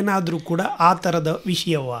ಆಕ್ಚುಲಿ ಏನಾದರೂ ಕೂಡ ಆ ಥರದ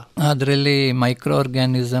ವಿಷಯವಾ? ಅದರಲ್ಲಿ ಮೈಕ್ರೋ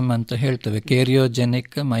ಆರ್ಗ್ಯಾನಿಸಮ್ ಅಂತ ಹೇಳ್ತೇವೆ,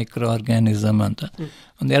 ಕೇರಿಯೋಜೆನಿಕ್ ಮೈಕ್ರೋ ಆರ್ಗ್ಯಾನಿಸಮ್ ಅಂತ.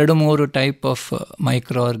 2-3 type of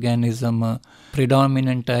micro organism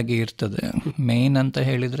predominant ಆಗಿ ಇರ್ತದೆ. ಮೇನ್ ಅಂತ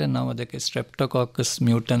ಹೇಳಿದರೆ ನಾವು ಅದಕ್ಕೆ ಸ್ಟ್ರೆಪ್ಟೋಕಾಕಸ್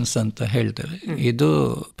ಮ್ಯೂಟನ್ಸ್ ಅಂತ ಹೇಳ್ತೇವೆ. ಇದು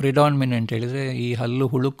ಪ್ರಿಡಾಮಿನೆಂಟ್ ಹೇಳಿದರೆ ಈ ಹಲ್ಲು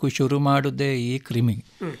ಹುಳುಕು ಶುರು ಮಾಡೋದೇ ಈ ಕ್ರಿಮಿ.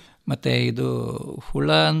 ಮತ್ತು ಇದು ಹುಳ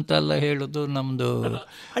ಅಂತೆಲ್ಲ ಹೇಳೋದು ನಮ್ಮದು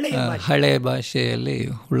ಹಳೆ ಭಾಷೆಯಲ್ಲಿ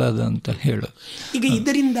ಹುಳದ ಅಂತ ಹೇಳೋದು. ಈಗ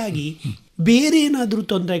ಇದರಿಂದಾಗಿ ಬೇರೆ ಏನಾದರೂ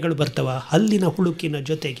ತೊಂದರೆಗಳು ಬರ್ತವ ಹಲ್ಲಿನ ಹುಳುಕಿನ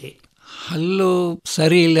ಜೊತೆಗೆ? ಹಲ್ಲು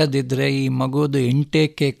ಸರಿ ಇಲ್ಲದಿದ್ದರೆ ಈ ಮಗುದು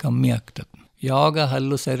ಇಂಟೇಕೆ ಕಮ್ಮಿ ಆಗ್ತದೆ. ಯಾವಾಗ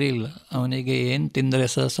ಹಲ್ಲು ಸರಿ ಇಲ್ಲ ಅವನಿಗೆ ಏನು ತಿಂದರೆ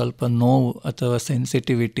ಸಹ ಸ್ವಲ್ಪ ನೋವು ಅಥವಾ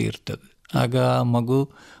ಸೆನ್ಸಿಟಿವಿಟಿ ಇರ್ತದೆ. ಆಗ ಮಗು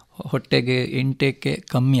ಹೊಟ್ಟೆಗೆ ಇಂಟೇಕೆ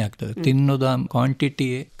ಕಮ್ಮಿ ಆಗ್ತದೆ, ತಿನ್ನೋದ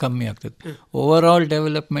ಕ್ವಾಂಟಿಟಿಯೇ ಕಮ್ಮಿ ಆಗ್ತದೆ. ಓವರ್ ಆಲ್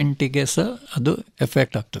ಡೆವಲಪ್ಮೆಂಟಿಗೆ ಸಹ ಅದು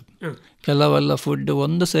ಎಫೆಕ್ಟ್ ಆಗ್ತದೆ. ಕೆಲವೆಲ್ಲ ಫುಡ್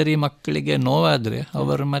ಒಂದು ಸರಿ ಮಕ್ಕಳಿಗೆ ನೋವಾದರೆ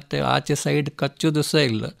ಅವರು ಮತ್ತೆ ಆಚೆ ಸೈಡ್ ಕಚ್ಚೋದು ಸಹ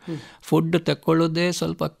ಇಲ್ಲ, ಫುಡ್ ತಗೊಳ್ಳೋದೇ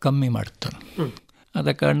ಸ್ವಲ್ಪ ಕಮ್ಮಿ ಮಾಡ್ತಾರೆ. ಆದ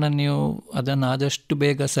ಕಾರಣ ನೀವು ಅದನ್ನು ಆದಷ್ಟು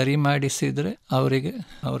ಬೇಗ ಸರಿ ಮಾಡಿಸಿದರೆ ಅವರಿಗೆ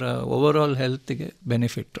ಅವರ ಓವರ್ ಆಲ್ ಹೆಲ್ತ್ಗೆ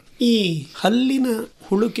ಬೆನಿಫಿಟ್. ಈ ಹಲ್ಲಿನ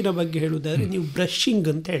ಹುಳುಕಿನ ಬಗ್ಗೆ ಹೇಳುವುದಾದ್ರೆ ನೀವು ಬ್ರಷಿಂಗ್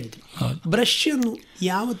ಅಂತ ಹೇಳಿದ್ರಿ, ಬ್ರಷನ್ನು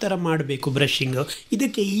ಯಾವ ಥರ ಮಾಡಬೇಕು? ಬ್ರಷಿಂಗ್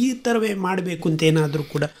ಇದಕ್ಕೆ ಈ ಥರವೇ ಮಾಡಬೇಕು ಅಂತ ಏನಾದರೂ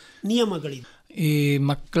ಕೂಡ ನಿಯಮಗಳಿದೆ? ಈ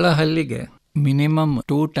ಮಕ್ಕಳ ಹಲ್ಲಿಗೆ ಮಿನಿಮಮ್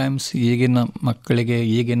 2 times ಈಗಿನ ಮಕ್ಕಳಿಗೆ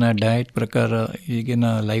ಈಗಿನ ಡಯಟ್ ಪ್ರಕಾರ ಈಗಿನ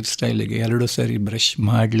ಲೈಫ್ ಸ್ಟೈಲಿಗೆ 2 ಸರಿ ಬ್ರಷ್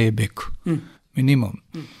ಮಾಡಲೇಬೇಕು ಮಿನಿಮಮ್.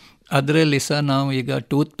 ಅದರಲ್ಲಿ ಸಹ ನಾವು ಈಗ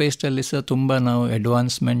ಟೂತ್ ಪೇಸ್ಟಲ್ಲಿ ಸಹ ತುಂಬ ನಾವು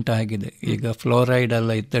ಅಡ್ವಾನ್ಸ್ಮೆಂಟ್ ಆಗಿದೆ. ಈಗ ಫ್ಲೋರೈಡ್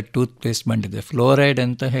ಎಲ್ಲ ಇದ್ದ ಟೂತ್ ಪೇಸ್ಟ್ ಬಂದಿದೆ. ಫ್ಲೋರೈಡ್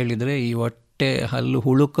ಅಂತ ಹೇಳಿದರೆ ಈ ಹೊಟ್ಟೆ ಹಲ್ಲು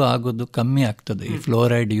ಹುಳುಕು ಆಗೋದು ಕಮ್ಮಿ ಆಗ್ತದೆ ಈ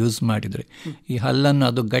ಫ್ಲೋರೈಡ್ ಯೂಸ್ ಮಾಡಿದರೆ. ಈ ಹಲ್ಲನ್ನು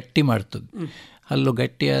ಅದು ಗಟ್ಟಿ ಮಾಡ್ತದೆ. ಹಲ್ಲು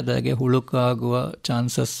ಗಟ್ಟಿಯಾದಾಗೆ ಹುಳುಕು ಆಗುವ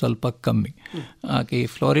ಚಾನ್ಸಸ್ ಸ್ವಲ್ಪ ಕಮ್ಮಿ. ಹಾಗೆ ಈ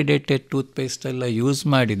ಫ್ಲೋರಿಡೇಟೆಡ್ ಟೂತ್ ಪೇಸ್ಟ್ ಎಲ್ಲ ಯೂಸ್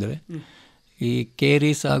ಮಾಡಿದರೆ ಈ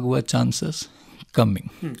ಕೇರೀಸ್ ಆಗುವ ಚಾನ್ಸಸ್ ಕಮ್ಮಿ.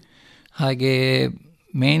 ಹಾಗೆ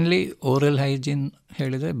ಮೇನ್ಲಿ ಓರಲ್ ಹೈಜೀನ್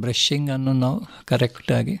ಹೇಳಿದರೆ ಬ್ರಷಿಂಗನ್ನು ನಾವು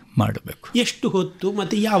ಕರೆಕ್ಟಾಗಿ ಮಾಡಬೇಕು. ಎಷ್ಟು ಹೊತ್ತು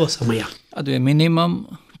ಮತ್ತು ಯಾವ ಸಮಯ? ಅದು ಮಿನಿಮಮ್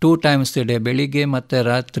 2 times a day, ಬೆಳಿಗ್ಗೆ ಮತ್ತು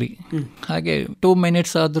ರಾತ್ರಿ. ಹಾಗೆ 2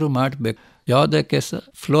 minutes ಆದರೂ ಮಾಡಬೇಕು. ಯಾವುದಕ್ಕೆ ಸಹ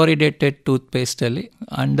fluoridated ಟೂತ್ಪೇಸ್ಟಲ್ಲಿ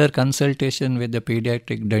under consultation with the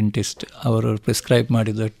paediatric dentist ಅವರು ಪ್ರಿಸ್ಕ್ರೈಬ್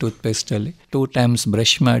ಮಾಡಿದ ಟೂತ್ಪೇಸ್ಟಲ್ಲಿ 2 times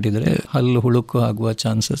ಬ್ರಷ್ ಮಾಡಿದರೆ ಹಲ್ಲು ಹುಳುಕು ಆಗುವ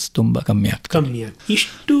ಚಾನ್ಸಸ್ ತುಂಬ ಕಮ್ಮಿ ಆಗ್ತದೆ.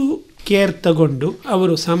 ಇಷ್ಟು ಕೇರ್ ತಗೊಂಡು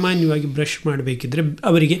ಅವರು ಸಾಮಾನ್ಯವಾಗಿ ಬ್ರಷ್ ಮಾಡಬೇಕಿದ್ರೆ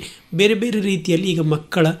ಅವರಿಗೆ ಬೇರೆ ಬೇರೆ ರೀತಿಯಲ್ಲಿ ಈಗ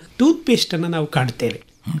ಮಕ್ಕಳ ಟೂತ್ಪೇಸ್ಟನ್ನು ನಾವು ಕಾಣ್ತೇವೆ.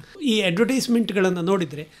 ಈ ಅಡ್ವರ್ಟೈಸ್ಮೆಂಟ್ಗಳನ್ನು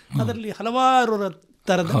ನೋಡಿದರೆ ಅದರಲ್ಲಿ ಹಲವಾರು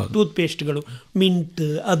ಥರದ ಟೂತ್ಪೇಸ್ಟ್ಗಳು, ಮಿಂಟ್,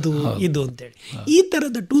 ಅದು ಇದು ಅಂತೇಳಿ, ಈ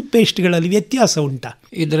ಥರದ ಟೂತ್ಪೇಸ್ಟ್ಗಳಲ್ಲಿ ವ್ಯತ್ಯಾಸ ಉಂಟಾ?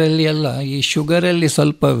 ಇದರಲ್ಲಿ ಎಲ್ಲ ಈ ಶುಗರಲ್ಲಿ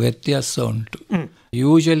ಸ್ವಲ್ಪ ವ್ಯತ್ಯಾಸ ಉಂಟು.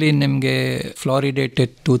 ಯೂಶಲಿ ನಿಮಗೆ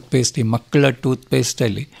ಫ್ಲೋರಿಡೇಟೆಡ್ ಟೂತ್ಪೇಸ್ಟ್, ಈ ಮಕ್ಕಳ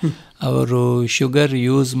ಟೂತ್ಪೇಸ್ಟಲ್ಲಿ ಅವರು ಶುಗರ್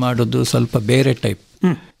ಯೂಸ್ ಮಾಡೋದು ಸ್ವಲ್ಪ ಬೇರೆ ಟೈಪ್.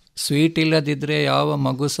 ಸ್ವೀಟ್ ಇಲ್ಲದಿದ್ದರೆ ಯಾವ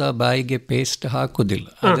ಮಗು ಸಹ ಬಾಯಿಗೆ ಪೇಸ್ಟ್ ಹಾಕೋದಿಲ್ಲ.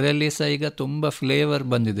 ಅದರಲ್ಲಿ ಸಹ ಈಗ ತುಂಬ ಫ್ಲೇವರ್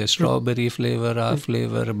ಬಂದಿದೆ, ಸ್ಟ್ರಾಬೆರಿ ಫ್ಲೇವರ್, ಆ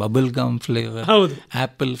flavour, bubble gum flavour,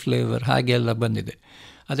 apple flavour, ಹಾಗೆಲ್ಲ ಬಂದಿದೆ.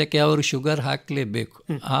 ಅದಕ್ಕೆ ಅವರು ಶುಗರ್ ಹಾಕಲೇಬೇಕು.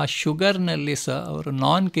 ಆ ಶುಗರ್ನಲ್ಲಿ ಸಹ ಅವರು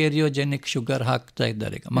ನಾನ್ ಕೇರಿಯೋಜೆನಿಕ್ ಶುಗರ್ ಹಾಕ್ತಾ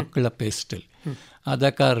ಇದ್ದಾರೆ ಈಗ ಮಕ್ಕಳ ಪೇಸ್ಟಲ್ಲಿ. ಆದ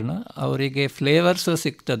ಕಾರಣ ಅವರಿಗೆ ಫ್ಲೇವರ್ಸ್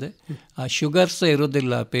ಸಿಗ್ತದೆ, ಆ ಶುಗರ್ಸ್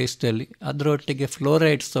ಇರೋದಿಲ್ಲ ಪೇಸ್ಟಲ್ಲಿ, ಅದರೊಟ್ಟಿಗೆ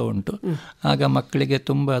ಫ್ಲೋರೈಡ್ಸ್ ಉಂಟು. ಆಗ ಮಕ್ಕಳಿಗೆ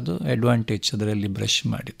ತುಂಬ ಅದು ಅಡ್ವಾಂಟೇಜ್ ಅದರಲ್ಲಿ ಬ್ರಷ್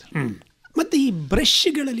ಮಾಡಿದರೆ. ಮತ್ತು ಈ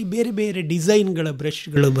ಬ್ರಷ್ಗಳಲ್ಲಿ ಬೇರೆ ಬೇರೆ ಡಿಸೈನ್ಗಳ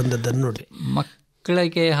ಬ್ರಷ್ಗಳು ಬಂದದ್ದನ್ನು ನೋಡ್ರಿ.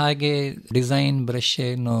 ಮಕ್ಕಳಿಗೆ ಹಾಗೆ ಡಿಸೈನ್ ಬ್ರಷ್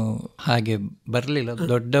ಏನು ಹಾಗೆ ಬರಲಿಲ್ಲ,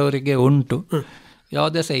 ದೊಡ್ಡವರಿಗೆ ಉಂಟು.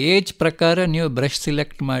 ಯಾವುದೇ ಸಹ ಏಜ್ ಪ್ರಕಾರ ನೀವು ಬ್ರಷ್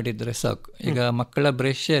ಸಿಲೆಕ್ಟ್ ಮಾಡಿದರೆ ಸಾಕು. ಈಗ ಮಕ್ಕಳ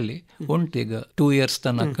ಬ್ರಷಲ್ಲಿ ಉಂಟು ಈಗ 2 years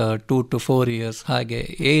ತನಕ, 2 to 4 years, ಹಾಗೆ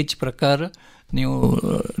ಏಜ್ ಪ್ರಕಾರ ನೀವು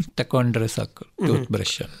ತಗೊಂಡ್ರೆ ಸಾಕು ಟೂತ್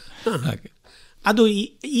ಬ್ರಷ್. ಹಾಗೆ ಅದು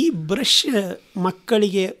ಈ ಬ್ರಷ್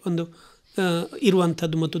ಮಕ್ಕಳಿಗೆ ಒಂದು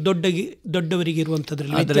ಇರುವಂಥದ್ದು ಮತ್ತು ದೊಡ್ಡವರಿಗೆ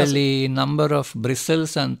ಇರುವಂಥದ್ರಲ್ಲಿ ಅದರಲ್ಲಿ ನಂಬರ್ ಆಫ್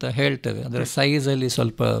ಬ್ರಿಸಲ್ಸ್ ಅಂತ ಹೇಳ್ತೇವೆ, ಅದರ ಸೈಜಲ್ಲಿ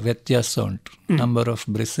ಸ್ವಲ್ಪ ವ್ಯತ್ಯಾಸ ಉಂಟು. ನಂಬರ್ ಆಫ್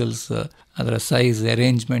ಬ್ರಿಸಲ್ಸ್, ಅದರ ಸೈಜ್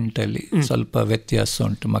ಅರೇಂಜ್ಮೆಂಟಲ್ಲಿ ಸ್ವಲ್ಪ ವ್ಯತ್ಯಾಸ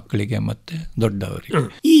ಉಂಟು ಮಕ್ಕಳಿಗೆ ಮತ್ತು ದೊಡ್ಡವರಿಗೆ.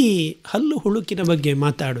 ಈ ಹಲ್ಲು ಹುಳುಕಿನ ಬಗ್ಗೆ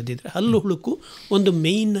ಮಾತಾಡೋದಿದ್ರೆ, ಹಲ್ಲು ಹುಳುಕು ಒಂದು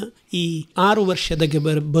ಮೇಯ್ನ್ ಈ 6 ವರ್ಷದಾಗೆ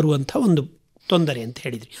ಬರುವಂಥ ಒಂದು ತೊಂದರೆ ಅಂತ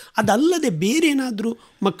ಹೇಳಿದ್ರಿ. ಅದಲ್ಲದೆ ಬೇರೆ ಏನಾದರೂ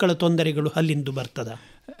ಮಕ್ಕಳ ತೊಂದರೆಗಳು ಹಲ್ಲಿಂದು ಬರ್ತದ?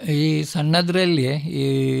 ಈ ಸಣ್ಣದ್ರಲ್ಲಿಯೇ ಈ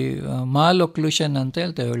ಮಾಲ್ ಒಕ್ಲೂಷನ್ ಅಂತ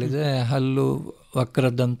ಹೇಳ್ತೇವೆ, ಹೇಳಿದರೆ ಹಲ್ಲು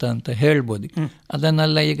ವಕ್ರದಂತ ಅಂತ ಹೇಳ್ಬೋದು.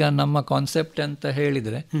 ಅದನ್ನೆಲ್ಲ ಈಗ ನಮ್ಮ ಕಾನ್ಸೆಪ್ಟ್ ಅಂತ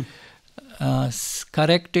ಹೇಳಿದರೆ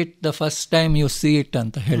correct it the first time U C it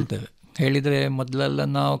ಅಂತ ಹೇಳ್ತೇವೆ. ಹೇಳಿದರೆ ಮೊದಲೆಲ್ಲ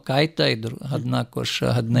ನಾವು ಕಾಯ್ತಾ ಇದ್ರು 14 ವರ್ಷ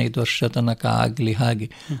 15 ವರ್ಷ ತನಕ ಆಗಲಿ, ಹಾಗೆ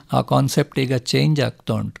ಆ ಕಾನ್ಸೆಪ್ಟ್ ಈಗ ಚೇಂಜ್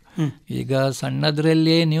ಆಗ್ತಾ ಉಂಟು. ಈಗ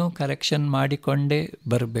ಸಣ್ಣದ್ರಲ್ಲಿಯೇ ನೀವು ಕರೆಕ್ಷನ್ ಮಾಡಿಕೊಂಡೇ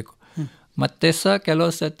ಬರಬೇಕು. ಮತ್ತೆ ಸಹ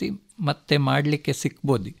ಕೆಲವು ಸತಿ ಮತ್ತೆ ಮಾಡಲಿಕ್ಕೆ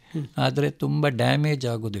ಸಿಕ್ಬೋದು, ಆದರೆ ತುಂಬ ಡ್ಯಾಮೇಜ್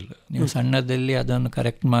ಆಗೋದಿಲ್ಲ. ನೀವು ಸಣ್ಣದಲ್ಲಿ ಅದನ್ನು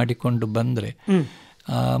ಕರೆಕ್ಟ್ ಮಾಡಿಕೊಂಡು ಬಂದರೆ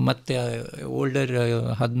ಮತ್ತೆ ಓಲ್ಡರ್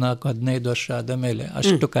 14-15 ವರ್ಷ ಆದ ಮೇಲೆ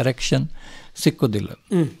ಅಷ್ಟು ಕರೆಕ್ಷನ್ ಸಿಕ್ಕೋದಿಲ್ಲ.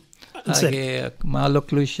 ಹಾಗೆ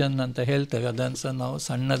ಮಾಲೊಕ್ಲೂಷನ್ ಅಂತ ಹೇಳ್ತೇವೆ, ಅದನ್ನು ಸಹ ನಾವು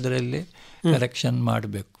ಸಣ್ಣದರಲ್ಲಿ ಕರೆಕ್ಷನ್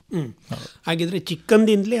ಮಾಡಬೇಕು. ಹಾಗಿದ್ರೆ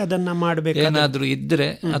ಚಿಕ್ಕಂದಿಂದಲೇ ಅದನ್ನು ಮಾಡಬೇಕು. ಏನಾದರೂ ಇದ್ದರೆ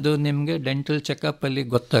ಅದು ನಿಮಗೆ ಡೆಂಟಲ್ ಚೆಕಪ್ ಅಲ್ಲಿ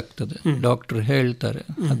ಗೊತ್ತಾಗ್ತದೆ, ಡಾಕ್ಟರ್ ಹೇಳ್ತಾರೆ,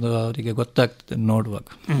 ಅದು ಅವರಿಗೆ ಗೊತ್ತಾಗ್ತದೆ ನೋಡುವಾಗ.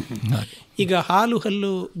 ಈಗ ಹಾಲು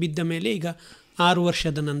ಹಲ್ಲು ಬಿದ್ದ ಮೇಲೆ ಈಗ 6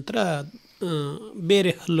 ವರ್ಷದ ನಂತರ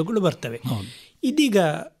ಬೇರೆ ಹಲ್ಲುಗಳು ಬರ್ತವೆ. ಇದೀಗ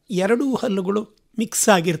 2 ಹಲ್ಲುಗಳು ಮಿಕ್ಸ್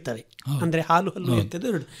ಆಗಿರ್ತವೆ, ಅಂದರೆ ಹಾಲು ಹಲ್ಲು ಇರ್ತದೆ,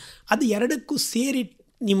 ಅದು ಎರಡಕ್ಕೂ ಸೇರಿ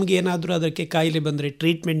ನಿಮ್ಗೆ ಏನಾದರೂ ಅದಕ್ಕೆ ಕಾಯಿಲೆ ಬಂದರೆ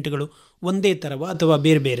ಟ್ರೀಟ್ಮೆಂಟ್ಗಳು ಒಂದೇ ಥರವಾ ಅಥವಾ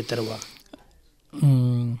ಬೇರೆ ಬೇರೆ ಥರವಾ?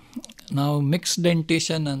 ನಾವು ಮಿಕ್ಸ್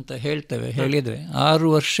ಡೆಂಟಿಷನ್ ಅಂತ ಹೇಳ್ತೇವೆ. ಹೇಳಿದರೆ 6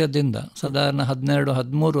 ವರ್ಷದಿಂದ ಸಾಧಾರಣ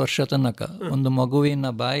 12-13 ವರ್ಷ ತನಕ ಒಂದು ಮಗುವಿನ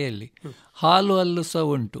ಬಾಯಲ್ಲಿ ಹಾಲು ಹಲ್ಲು ಸಹ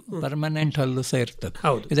ಉಂಟು, ಪರ್ಮನೆಂಟ್ ಹಲ್ಲು ಸಹ ಇರ್ತದೆ.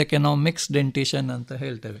 ಇದಕ್ಕೆ ನಾವು ಮಿಕ್ಸ್ ಡೆಂಟಿಷನ್ ಅಂತ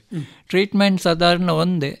ಹೇಳ್ತೇವೆ. ಟ್ರೀಟ್ಮೆಂಟ್ ಸಾಧಾರಣ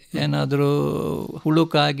ಒಂದೇ, ಏನಾದರೂ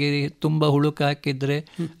ಹುಳುಕಾಗಿ ತುಂಬ ಹುಳುಕಾಕಿದ್ರೆ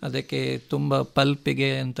ಅದಕ್ಕೆ ತುಂಬ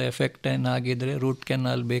ಪಲ್ಪಿಗೆ ಅಂತ ಎಫೆಕ್ಟ್ ಏನಾಗಿದ್ರೆ ರೂಟ್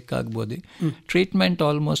ಕೆನಾಲ್ ಬೇಕಾಗ್ಬೋದು. Treatment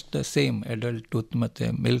almost the same adult tooth ಮತ್ತು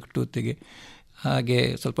ಮಿಲ್ಕ್ ಟೂತಿಗೆ. ಹಾಗೆ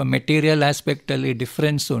ಸ್ವಲ್ಪ ಮೆಟೀರಿಯಲ್ ಆಸ್ಪೆಕ್ಟಲ್ಲಿ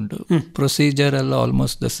ಡಿಫ್ರೆನ್ಸ್ ಉಂಟು, ಪ್ರೊಸೀಜರ್ ಎಲ್ಲ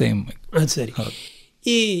ಆಲ್ಮೋಸ್ಟ್ ದ ಸೇಮ್. ಸರಿ.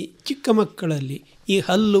 ಈ ಚಿಕ್ಕ ಮಕ್ಕಳಲ್ಲಿ ಈ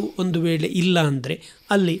ಹಲ್ಲು ಒಂದು ವೇಳೆ ಇಲ್ಲ ಅಂದರೆ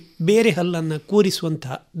ಅಲ್ಲಿ ಬೇರೆ ಹಲ್ಲನ್ನು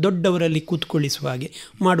ಕೂರಿಸುವಂತಹ, ದೊಡ್ಡವರಲ್ಲಿ ಕೂತ್ಕೊಳ್ಳಿಸುವ ಹಾಗೆ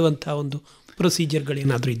ಮಾಡುವಂತಹ ಒಂದು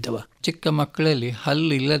ಪ್ರೊಸೀಜರ್ಗಳೇನಾದರೂ ಇದ್ದವ? ಚಿಕ್ಕ ಮಕ್ಕಳಲ್ಲಿ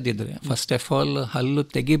ಹಲ್ಲು ಇಲ್ಲದಿದ್ದರೆ ಫಸ್ಟ್ ಆಫ್ ಆಲ್ ಹಲ್ಲು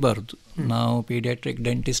ತೆಗಿಬಾರ್ದು. ನಾವು ಪೀಡಿಯಾಟ್ರಿಕ್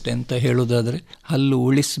ಡೆಂಟಿಸ್ಟ್ ಅಂತ ಹೇಳೋದಾದರೆ ಹಲ್ಲು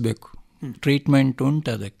ಉಳಿಸಬೇಕು. ಟ್ರೀಟ್ಮೆಂಟ್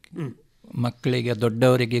ಉಂಟು ಅದಕ್ಕೆ, ಮಕ್ಕಳಿಗೆ,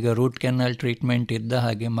 ದೊಡ್ಡವರಿಗೆ ಈಗ ರೂಟ್ ಕೆನಾಲ್ ಟ್ರೀಟ್ಮೆಂಟ್ ಇದ್ದ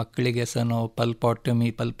ಹಾಗೆ ಮಕ್ಕಳಿಗೆ ಸಹ ನಾವು ಪಲ್ಪಾಟಮಿ,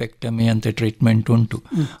 ಪಲ್ಪೆಕ್ಟಮಿ ಅಂತ ಟ್ರೀಟ್ಮೆಂಟ್ ಉಂಟು.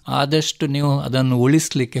 ಆದಷ್ಟು ನೀವು ಅದನ್ನು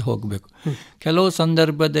ಉಳಿಸ್ಲಿಕ್ಕೆ ಹೋಗಬೇಕು. ಕೆಲವು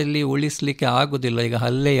ಸಂದರ್ಭದಲ್ಲಿ ಉಳಿಸ್ಲಿಕ್ಕೆ ಆಗುವುದಿಲ್ಲ, ಈಗ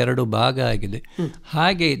ಹಲ್ಲೆ 2 ಭಾಗ ಆಗಿದೆ,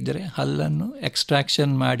 ಹಾಗೆ ಇದ್ದರೆ ಹಲ್ಲನ್ನು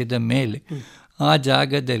ಎಕ್ಸ್ಟ್ರಾಕ್ಷನ್ ಮಾಡಿದ ಮೇಲೆ ಆ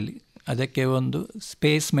ಜಾಗದಲ್ಲಿ ಅದಕ್ಕೆ ಒಂದು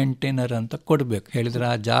ಸ್ಪೇಸ್ ಮೇಂಟೈನರ್ ಅಂತ ಕೊಡಬೇಕು. ಹೇಳಿದರೆ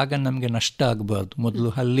ಆ ಜಾಗ ನಮಗೆ ನಷ್ಟ ಆಗಬಾರ್ದು, ಮೊದಲು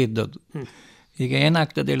ಹಲ್ಲಿದ್ದದ್ದು. ಈಗ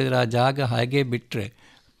ಏನಾಗ್ತದೆ ಹೇಳಿದರೆ, ಆ ಜಾಗ ಹಾಗೆ ಬಿಟ್ಟರೆ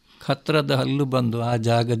ಹತ್ತಿರದ ಹಲ್ಲು ಬಂದು ಆ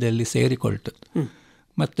ಜಾಗದಲ್ಲಿ ಸೇರಿಕೊಳ್ತದೆ,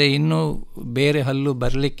 ಮತ್ತು ಇನ್ನೂ ಬೇರೆ ಹಲ್ಲು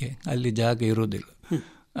ಬರಲಿಕ್ಕೆ ಅಲ್ಲಿ ಜಾಗ ಇರುವುದಿಲ್ಲ.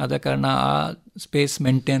 ಆದ ಕಾರಣ ಆ ಸ್ಪೇಸ್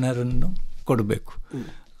ಮೇಂಟೈನರನ್ನು ಕೊಡಬೇಕು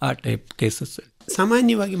ಆ ಟೈಪ್ ಕೇಸಸ್.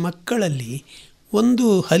 ಸಾಮಾನ್ಯವಾಗಿ ಮಕ್ಕಳಲ್ಲಿ ಒಂದು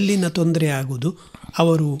ಹಲ್ಲಿನ ತೊಂದರೆ ಆಗುವುದು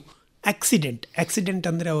ಅವರು ಆಕ್ಸಿಡೆಂಟ್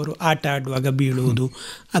ಅಂದರೆ ಅವರು ಆಟ ಆಡುವಾಗ ಬೀಳುವುದು,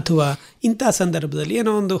 ಅಥವಾ ಇಂಥ ಸಂದರ್ಭದಲ್ಲಿ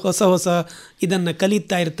ಏನೋ ಒಂದು ಹೊಸ ಇದನ್ನು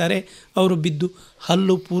ಕಲಿತಾ ಇರ್ತಾರೆ, ಅವರು ಬಿದ್ದು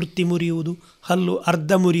ಹಲ್ಲು ಪೂರ್ತಿ ಮುರಿಯುವುದು, ಹಲ್ಲು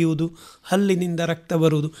ಅರ್ಧ ಮುರಿಯುವುದು, ಹಲ್ಲಿನಿಂದ ರಕ್ತ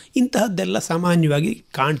ಬರುವುದು, ಇಂತಹದ್ದೆಲ್ಲ ಸಾಮಾನ್ಯವಾಗಿ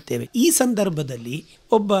ಕಾಣ್ತೇವೆ. ಈ ಸಂದರ್ಭದಲ್ಲಿ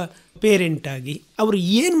ಒಬ್ಬ ಪೇರೆಂಟಾಗಿ ಅವರು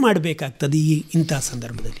ಏನು ಮಾಡಬೇಕಾಗ್ತದೆ ಇಂಥ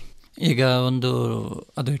ಸಂದರ್ಭದಲ್ಲಿ? ಈಗ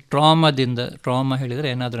ಅದು ಟ್ರಾಮಾ ಹೇಳಿದರೆ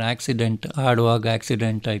ಏನಾದರೂ ಆಕ್ಸಿಡೆಂಟ್, ಆಡುವಾಗ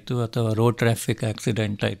ಆಕ್ಸಿಡೆಂಟ್ ಆಯಿತು ಅಥವಾ ರೋಡ್ ಟ್ರಾಫಿಕ್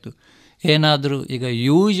ಆಕ್ಸಿಡೆಂಟ್ ಆಯಿತು, ಏನಾದರೂ ಈಗ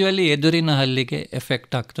ಯೂಶ್ವಲಿ ಎದುರಿನ ಹಲ್ಲಿಗೆ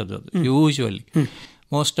ಎಫೆಕ್ಟ್ ಆಗ್ತದೆ. ಅದು ಯೂಶ್ವಲಿ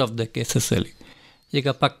ಮೋಸ್ಟ್ ಆಫ್ ದ ಕೇಸಸ್ಸಲ್ಲಿ. ಈಗ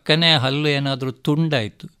ಪಕ್ಕನೇ ಹಲ್ಲು ಏನಾದರೂ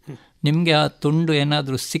ತುಂಡಾಯಿತು, ನಿಮಗೆ ಆ ತುಂಡು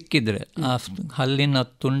ಏನಾದರೂ ಸಿಕ್ಕಿದರೆ, ಆ ಹಲ್ಲಿನ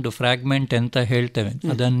ತುಂಡು ಫ್ರ್ಯಾಗ್ಮೆಂಟ್ ಅಂತ ಹೇಳ್ತೇವೆ,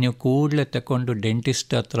 ಅದನ್ನು ನೀವು ಕೂಡಲೇ ತಗೊಂಡು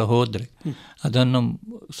ಡೆಂಟಿಸ್ಟ್ ಹತ್ರ ಹೋದರೆ ಅದನ್ನು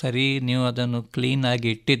ನೀವು ಅದನ್ನು ಕ್ಲೀನಾಗಿ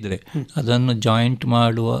ಇಟ್ಟಿದ್ರೆ ಅದನ್ನು ಜಾಯಿಂಟ್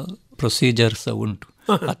ಮಾಡುವ ಪ್ರೊಸೀಜರ್ಸ್ ಉಂಟು.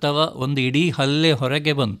 ಅಥವಾ ಒಂದು ಇಡೀ ಹಲ್ಲೇ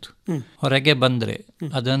ಹೊರಗೆ ಬಂದರೆ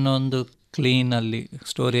ಅದನ್ನೊಂದು ಕ್ಲೀನಲ್ಲಿ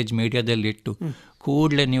ಸ್ಟೋರೇಜ್ ಮೀಡಿಯಾದಲ್ಲಿ ಇಟ್ಟು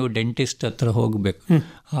ಕೂಡಲೇ ನೀವು ಡೆಂಟಿಸ್ಟ್ ಹತ್ರ ಹೋಗಬೇಕು.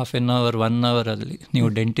 1/2 hour 1 hour ಅಲ್ಲಿ ನೀವು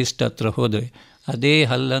ಡೆಂಟಿಸ್ಟ್ ಹತ್ರ ಹೋದರೆ ಅದೇ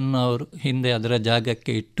ಹಲ್ಲನ್ನು ಅವರು ಹಿಂದೆ ಅದರ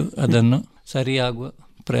ಜಾಗಕ್ಕೆ ಇಟ್ಟು ಅದನ್ನು ಸರಿಯಾಗುವ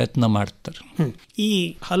ಪ್ರಯತ್ನ ಮಾಡ್ತಾರೆ. ಈ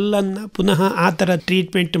ಹಲ್ಲನ್ನು ಪುನಃ ಆ ಥರ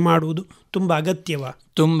ಟ್ರೀಟ್ಮೆಂಟ್ ಮಾಡುವುದು ತುಂಬ ಅಗತ್ಯವಾ?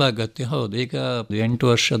 ತುಂಬ ಅಗತ್ಯ, ಹೌದು. ಈಗ 8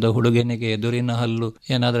 ವರ್ಷದ ಹುಡುಗನಿಗೆ ಎದುರಿನ ಹಲ್ಲು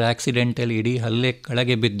ಏನಾದರೂ ಆಕ್ಸಿಡೆಂಟಲ್ಲಿ ಇಡೀ ಹಲ್ಲೇ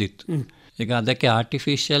ಕೆಳಗೆ ಬಿದ್ದಿತ್ತು. ಈಗ ಅದಕ್ಕೆ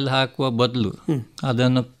ಆರ್ಟಿಫಿಷಿಯಲ್ ಹಾಕುವ ಬದಲು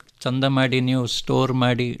ಅದನ್ನು ಚಂದ ಮಾಡಿ ನೀವು ಸ್ಟೋರ್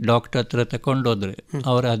ಮಾಡಿ ಡಾಕ್ಟರ್ ಹತ್ರ ತಗೊಂಡೋದ್ರೆ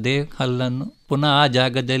ಅವರು ಅದೇ ಹಲ್ಲನ್ನು ಪುನಃ ಆ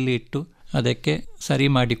ಜಾಗದಲ್ಲಿ ಇಟ್ಟು ಅದಕ್ಕೆ ಸರಿ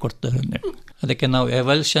ಮಾಡಿ ಕೊಡ್ತಾರೆ. ಅದಕ್ಕೆ ನಾವು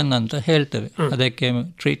ಎವಲ್ಷನ್ ಅಂತ ಹೇಳ್ತೇವೆ. ಅದಕ್ಕೆ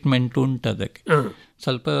ಟ್ರೀಟ್ಮೆಂಟ್ ಉಂಟು, ಅದಕ್ಕೆ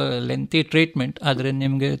ಸ್ವಲ್ಪ ಲೆಂತಿ ಟ್ರೀಟ್ಮೆಂಟ್, ಆದರೆ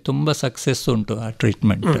ನಿಮಗೆ ತುಂಬ ಸಕ್ಸಸ್ ಉಂಟು ಆ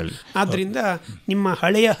ಟ್ರೀಟ್ಮೆಂಟಲ್ಲಿ. ಆದ್ದರಿಂದ ನಿಮ್ಮ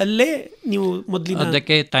ಹಳೆಯ ಹಲ್ಲೇ ನೀವು ಮೊದಲಿನ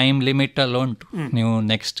ಅದಕ್ಕೆ ಟೈಮ್ ಲಿಮಿಟ್ ಎಲ್ಲ ಉಂಟು. ನೀವು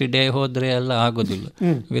ನೆಕ್ಸ್ಟ್ ಡೇ ಹೋದರೆ ಎಲ್ಲ ಆಗೋದಿಲ್ಲ,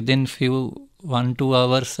 ವಿದಿನ್ 1-2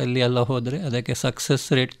 hours ಅಲ್ಲಿ ಎಲ್ಲ ಹೋದರೆ ಅದಕ್ಕೆ ಸಕ್ಸಸ್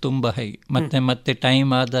ರೇಟ್ ತುಂಬ ಹೈ. ಮತ್ತೆ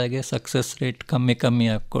ಟೈಮ್ ಆದಾಗೆ ಸಕ್ಸಸ್ ರೇಟ್ ಕಮ್ಮಿ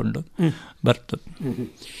ಹಾಕ್ಕೊಂಡು ಬರ್ತದೆ.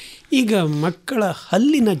 ಈಗ ಮಕ್ಕಳ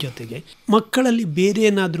ಹಲ್ಲಿನ ಜೊತೆಗೆ ಮಕ್ಕಳಲ್ಲಿ ಬೇರೆ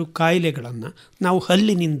ಏನಾದರೂ ಕಾಯಿಲೆಗಳನ್ನು ನಾವು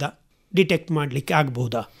ಹಲ್ಲಿನಿಂದ ಡಿಟೆಕ್ಟ್ ಮಾಡಲಿಕ್ಕೆ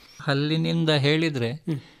ಆಗ್ಬೋದಾ? ಹಲ್ಲಿನಿಂದ ಹೇಳಿದರೆ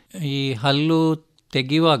ಈ ಹಲ್ಲು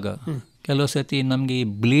ತೆಗೆಯುವಾಗ ಕೆಲವು ಸತಿ ನಮಗೆ ಈ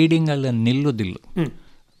ಬ್ಲೀಡಿಂಗ್ ಎಲ್ಲ ನಿಲ್ಲುವುದಿಲ್ಲ,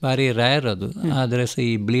 ಭಾರಿ ರೇರ್ ಅದು. ಆದರೆ ಸಹ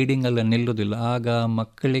ಈ ಬ್ಲೀಡಿಂಗ್ ಎಲ್ಲ ನಿಲ್ಲುವುದಿಲ್ಲ. ಆಗ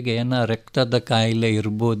ಮಕ್ಕಳಿಗೆ ಏನೋ ರಕ್ತದ ಕಾಯಿಲೆ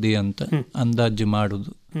ಇರ್ಬೋದು ಅಂತ ಅಂದಾಜು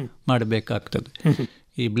ಮಾಡಬೇಕಾಗ್ತದೆ.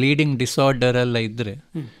 ಈ ಬ್ಲೀಡಿಂಗ್ ಡಿಸಾರ್ಡರ್ ಎಲ್ಲ ಇದ್ದರೆ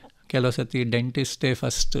ಕೆಲವು ಸತಿ ಡೆಂಟಿಸ್ಟೇ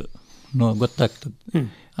ಫಸ್ಟ್ ಗೊತ್ತಾಗ್ತದೆ.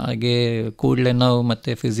 ಹಾಗೆ ಕೂಡಲೇ ನಾವು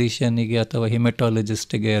ಮತ್ತೆ ಫಿಸಿಷಿಯನಿಗೆ ಅಥವಾ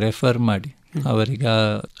ಹಿಮೆಟಾಲಜಿಸ್ಟಿಗೆ ರೆಫರ್ ಮಾಡಿ ಅವರಿಗೆ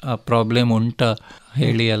ಆ ಪ್ರಾಬ್ಲಮ್ ಉಂಟಾ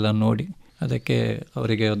ಹೇಳಿ ಎಲ್ಲ ನೋಡಿ ಅದಕ್ಕೆ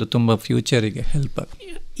ಅವರಿಗೆ ಅದು ತುಂಬ ಫ್ಯೂಚರಿಗೆ ಹೆಲ್ಪ್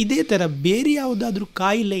ಆಗ್ತದೆ. ಇದೇ ಥರ ಬೇರೆ ಯಾವುದಾದ್ರೂ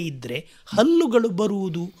ಕಾಯಿಲೆ ಇದ್ದರೆ ಹಲ್ಲುಗಳು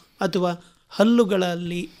ಬರುವುದು ಅಥವಾ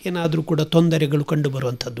ಹಲ್ಲುಗಳಲ್ಲಿ ಏನಾದರೂ ಕೂಡ ತೊಂದರೆಗಳು ಕಂಡು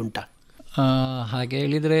ಬರುವಂಥದ್ದುಂಟಾ? ಹಾಗೆ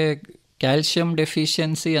ಹೇಳಿದರೆ ಕ್ಯಾಲ್ಶಿಯಂ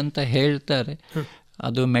ಡೆಫಿಷಿಯನ್ಸಿ ಅಂತ ಹೇಳ್ತಾರೆ.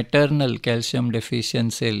 ಅದು ಮೆಟರ್ನಲ್ ಕ್ಯಾಲ್ಶಿಯಂ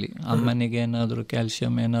ಡೆಫಿಷಿಯನ್ಸಿಯಲ್ಲಿ ಅಮ್ಮನಿಗೆ ಏನಾದರೂ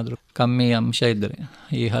ಕ್ಯಾಲ್ಶಿಯಂ ಏನಾದರೂ ಕಮ್ಮಿ ಅಂಶ ಇದ್ದರೆ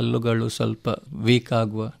ಈ ಹಲ್ಲುಗಳು ಸ್ವಲ್ಪ ವೀಕ್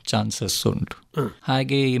ಆಗುವ ಚಾನ್ಸಸ್ ಉಂಟು.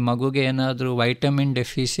 ಹಾಗೆ ಈ ಮಗುಗೆ ಏನಾದರೂ ವೈಟಮಿನ್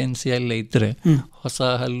ಡೆಫಿಷಿಯನ್ಸಿಯಲ್ಲ ಇದ್ದರೆ ಹೊಸ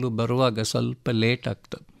ಹಲ್ಲು ಬರುವಾಗ ಸ್ವಲ್ಪ ಲೇಟ್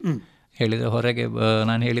ಆಗ್ತದೆ. ಹೇಳಿದರೆ ಹೊರಗೆ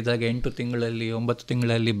ನಾನು ಹೇಳಿದಾಗ 8 ತಿಂಗಳಲ್ಲಿ 9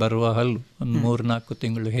 ತಿಂಗಳಲ್ಲಿ ಬರುವ ಹಲ್ಲು ಒಂದು 3-4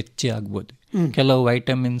 ತಿಂಗಳು ಹೆಚ್ಚಿ ಆಗ್ಬೋದು. ಕೆಲವು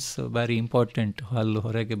ವೈಟಮಿನ್ಸ್ ಭಾರಿ ಇಂಪಾರ್ಟೆಂಟ್ ಹಲ್ಲು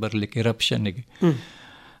ಹೊರಗೆ ಬರಲಿಕ್ಕೆ, ಇರಪ್ಷನ್ನಿಗೆ.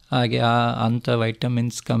 ಹಾಗೆ ಅಂಥ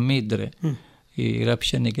ವೈಟಮಿನ್ಸ್ ಕಮ್ಮಿ ಇದ್ದರೆ ಈ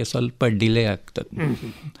ಇರಪ್ಷನ್ನಿಗೆ ಸ್ವಲ್ಪ ಡಿಲೇ ಆಗ್ತದೆ.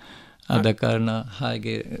 ಆದ ಕಾರಣ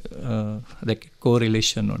ಹಾಗೆ ಅದಕ್ಕೆ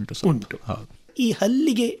ಕೋರಿಲೇಷನ್ ಉಂಟು. ಹೌದು. ಈ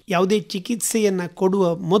ಹಲ್ಲಿಗೆ ಯಾವುದೇ ಚಿಕಿತ್ಸೆಯನ್ನು ಕೊಡುವ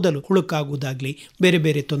ಮೊದಲು ಹುಳುಕಾಗುವುದಾಗಲಿ ಬೇರೆ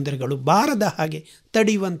ಬೇರೆ ತೊಂದರೆಗಳು ಬಾರದ ಹಾಗೆ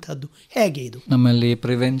ತಡೆಯುವಂಥದ್ದು ಹೇಗೆ? ಇದು ನಮ್ಮಲ್ಲಿ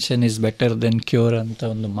prevention is better then cure ಅಂತ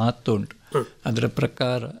ಒಂದು ಮಾತು ಉಂಟು. ಅದರ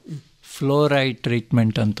ಪ್ರಕಾರ ಫ್ಲೋರೈಡ್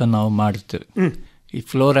ಟ್ರೀಟ್ಮೆಂಟ್ ಅಂತ ನಾವು ಮಾಡ್ತೇವೆ. ಈ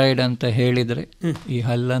ಫ್ಲೋರೈಡ್ ಅಂತ ಹೇಳಿದರೆ ಈ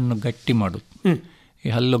ಹಲ್ಲನ್ನು ಗಟ್ಟಿ ಮಾಡೋದು. ಈ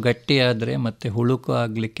ಹಲ್ಲು ಗಟ್ಟಿ ಆದರೆ ಮತ್ತೆ ಹುಳುಕು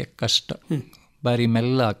ಆಗಲಿಕ್ಕೆ ಕಷ್ಟ, ಭಾರಿ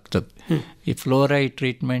ಮೆಲ್ಲ ಆಗ್ತದೆ. ಈ ಫ್ಲೋರೈಡ್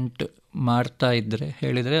ಟ್ರೀಟ್ಮೆಂಟ್ ಮಾಡ್ತಾ ಇದ್ದರೆ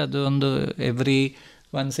ಹೇಳಿದರೆ ಅದು ಒಂದು ಎವ್ರಿ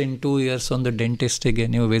ಒನ್ಸ್ ಇನ್ 2 years ಒಂದು ಡೆಂಟಿಸ್ಟಿಗೆ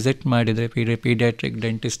ನೀವು ವಿಸಿಟ್ ಮಾಡಿದರೆ ಪೀಡಿಯಾಟ್ರಿಕ್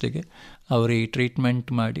ಡೆಂಟಿಸ್ಟಿಗೆ ಅವರು ಈ ಟ್ರೀಟ್ಮೆಂಟ್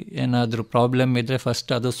ಮಾಡಿ ಏನಾದರೂ ಪ್ರಾಬ್ಲಮ್ ಇದ್ದರೆ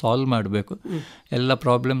ಫಸ್ಟ್ ಅದು ಸಾಲ್ವ್ ಮಾಡಬೇಕು. ಎಲ್ಲ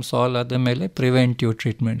ಪ್ರಾಬ್ಲಮ್ ಸಾಲ್ವ್ ಆದ ಮೇಲೆ ಪ್ರಿವೆಂಟಿವ್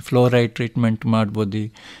ಟ್ರೀಟ್ಮೆಂಟ್, ಫ್ಲೋರೈಡ್ ಟ್ರೀಟ್ಮೆಂಟ್ ಮಾಡ್ಬೋದು.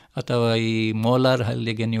 ಅಥವಾ ಈ ಮೋಲಾರ್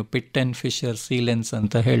ಹಲ್ಲಿಗೆ ನೀವು ಪಿಟ್ ಆ್ಯಂಡ್ ಫಿಶರ್ ಸೀಲೆನ್ಸ್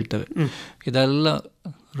ಅಂತ ಹೇಳ್ತೇವೆ. ಇದೆಲ್ಲ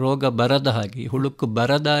ರೋಗ ಬರದ ಹಾಗೆ, ಹುಳುಕು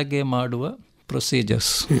ಬರದ ಹಾಗೆ ಮಾಡುವ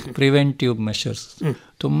ಪ್ರೊಸೀಜರ್ಸ್, ಪ್ರಿವೆಂಟಿವ್ ಮೆಷರ್ಸ್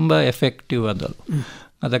ತುಂಬ ಎಫೆಕ್ಟಿವ್ ಅದಲ್ಲ.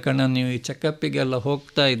 ಅದ ಕಾರಣ ನೀವು ಈ ಚೆಕಪ್ಪಿಗೆಲ್ಲ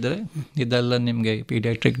ಹೋಗ್ತಾ ಇದ್ದರೆ ಇದೆಲ್ಲ ನಿಮಗೆ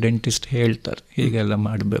ಪೀಡಿಯಾಟ್ರಿಕ್ ಡೆಂಟಿಸ್ಟ್ ಹೇಳ್ತಾರೆ ಹೀಗೆಲ್ಲ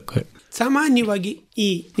ಮಾಡಬೇಕು. ಸಾಮಾನ್ಯವಾಗಿ ಈ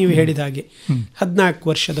ನೀವು ಹೇಳಿದ ಹಾಗೆ 14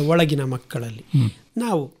 ವರ್ಷದ ಒಳಗಿನ ಮಕ್ಕಳಲ್ಲಿ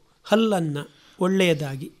ನಾವು ಹಲ್ಲನ್ನು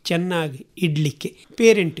ಒಳ್ಳೆಯದಾಗಿ ಚೆನ್ನಾಗಿ ಇಡಲಿಕ್ಕೆ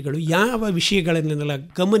ಪೇರೆಂಟ್ಗಳು ಯಾವ ವಿಷಯಗಳನ್ನೆಲ್ಲ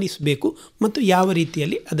ಗಮನಿಸಬೇಕು ಮತ್ತು ಯಾವ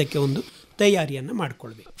ರೀತಿಯಲ್ಲಿ ಅದಕ್ಕೆ ಒಂದು ತಯಾರಿಯನ್ನು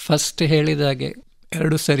ಮಾಡಿಕೊಳ್ಬೇಕು? ಫಸ್ಟ್ ಹೇಳಿದಾಗೆ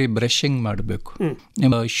 2 ಸರಿ ಬ್ರಷಿಂಗ್ ಮಾಡಬೇಕು.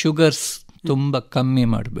 ನಿಮ್ಮ ಶುಗರ್ಸ್ ತುಂಬ ಕಮ್ಮಿ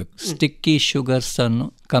ಮಾಡಬೇಕು. ಸ್ಟಿಕ್ಕಿ ಶುಗರ್ಸನ್ನು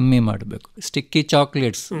ಕಮ್ಮಿ ಮಾಡಬೇಕು. ಸ್ಟಿಕ್ಕಿ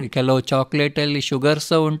ಚಾಕ್ಲೇಟ್ಸ್, ಕೆಲವು ಚಾಕ್ಲೇಟಲ್ಲಿ ಶುಗರ್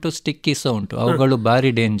ಸಹ ಉಂಟು, ಸ್ಟಿಕ್ಕಿ ಸಹ ಉಂಟು. ಅವುಗಳು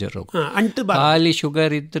ಭಾರಿ ಡೇಂಜರ್. ಖಾಲಿ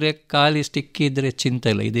ಶುಗರ್ ಇದ್ದರೆ, ಖಾಲಿ ಸ್ಟಿಕ್ಕಿ ಇದ್ದರೆ ಚಿಂತೆ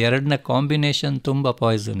ಇಲ್ಲ. ಇದು ಎರಡನೇ ಕಾಂಬಿನೇಷನ್ ತುಂಬ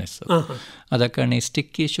ಪಾಯ್ಸನಸ್. ಅದ ಕಾರಣ ಈ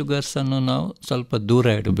ಸ್ಟಿಕ್ಕಿ ಶುಗರ್ಸನ್ನು ನಾವು ಸ್ವಲ್ಪ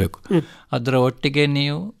ದೂರ ಇಡಬೇಕು. ಅದರ ಒಟ್ಟಿಗೆ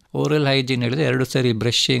ನೀವು ಓರಲ್ ಹೈಜೀನ್ ಹೇಳಿದ್ರೆ 2 ಸರಿ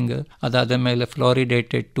ಬ್ರಷಿಂಗ್, ಅದಾದ ಮೇಲೆ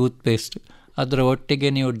ಫ್ಲೋರಿಡೇಟೆಡ್ ಟೂತ್ಪೇಸ್ಟ್, ಅದರ ಒಟ್ಟಿಗೆ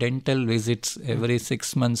ನೀವು ಡೆಂಟಲ್ ವಿಸಿಟ್ಸ್ ಎವ್ರಿ 6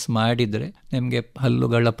 months ಮಾಡಿದರೆ ನಿಮಗೆ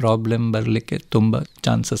ಹಲ್ಲುಗಳ ಪ್ರಾಬ್ಲಮ್ ಬರಲಿಕ್ಕೆ ತುಂಬ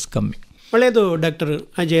ಚಾನ್ಸಸ್ ಕಮ್ಮಿ. ಒಳ್ಳೆಯದು ಡಾಕ್ಟರ್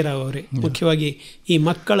ಅಜಯ್ ರಾವ್ ಅವರೇ. ಮುಖ್ಯವಾಗಿ ಈ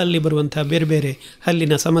ಮಕ್ಕಳಲ್ಲಿ ಬರುವಂತಹ ಬೇರೆ ಬೇರೆ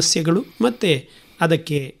ಹಲ್ಲಿನ ಸಮಸ್ಯೆಗಳು ಮತ್ತು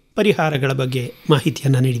ಅದಕ್ಕೆ ಪರಿಹಾರಗಳ ಬಗ್ಗೆ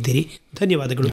ಮಾಹಿತಿಯನ್ನು ನೀಡಿದ್ದೀರಿ. ಧನ್ಯವಾದಗಳು.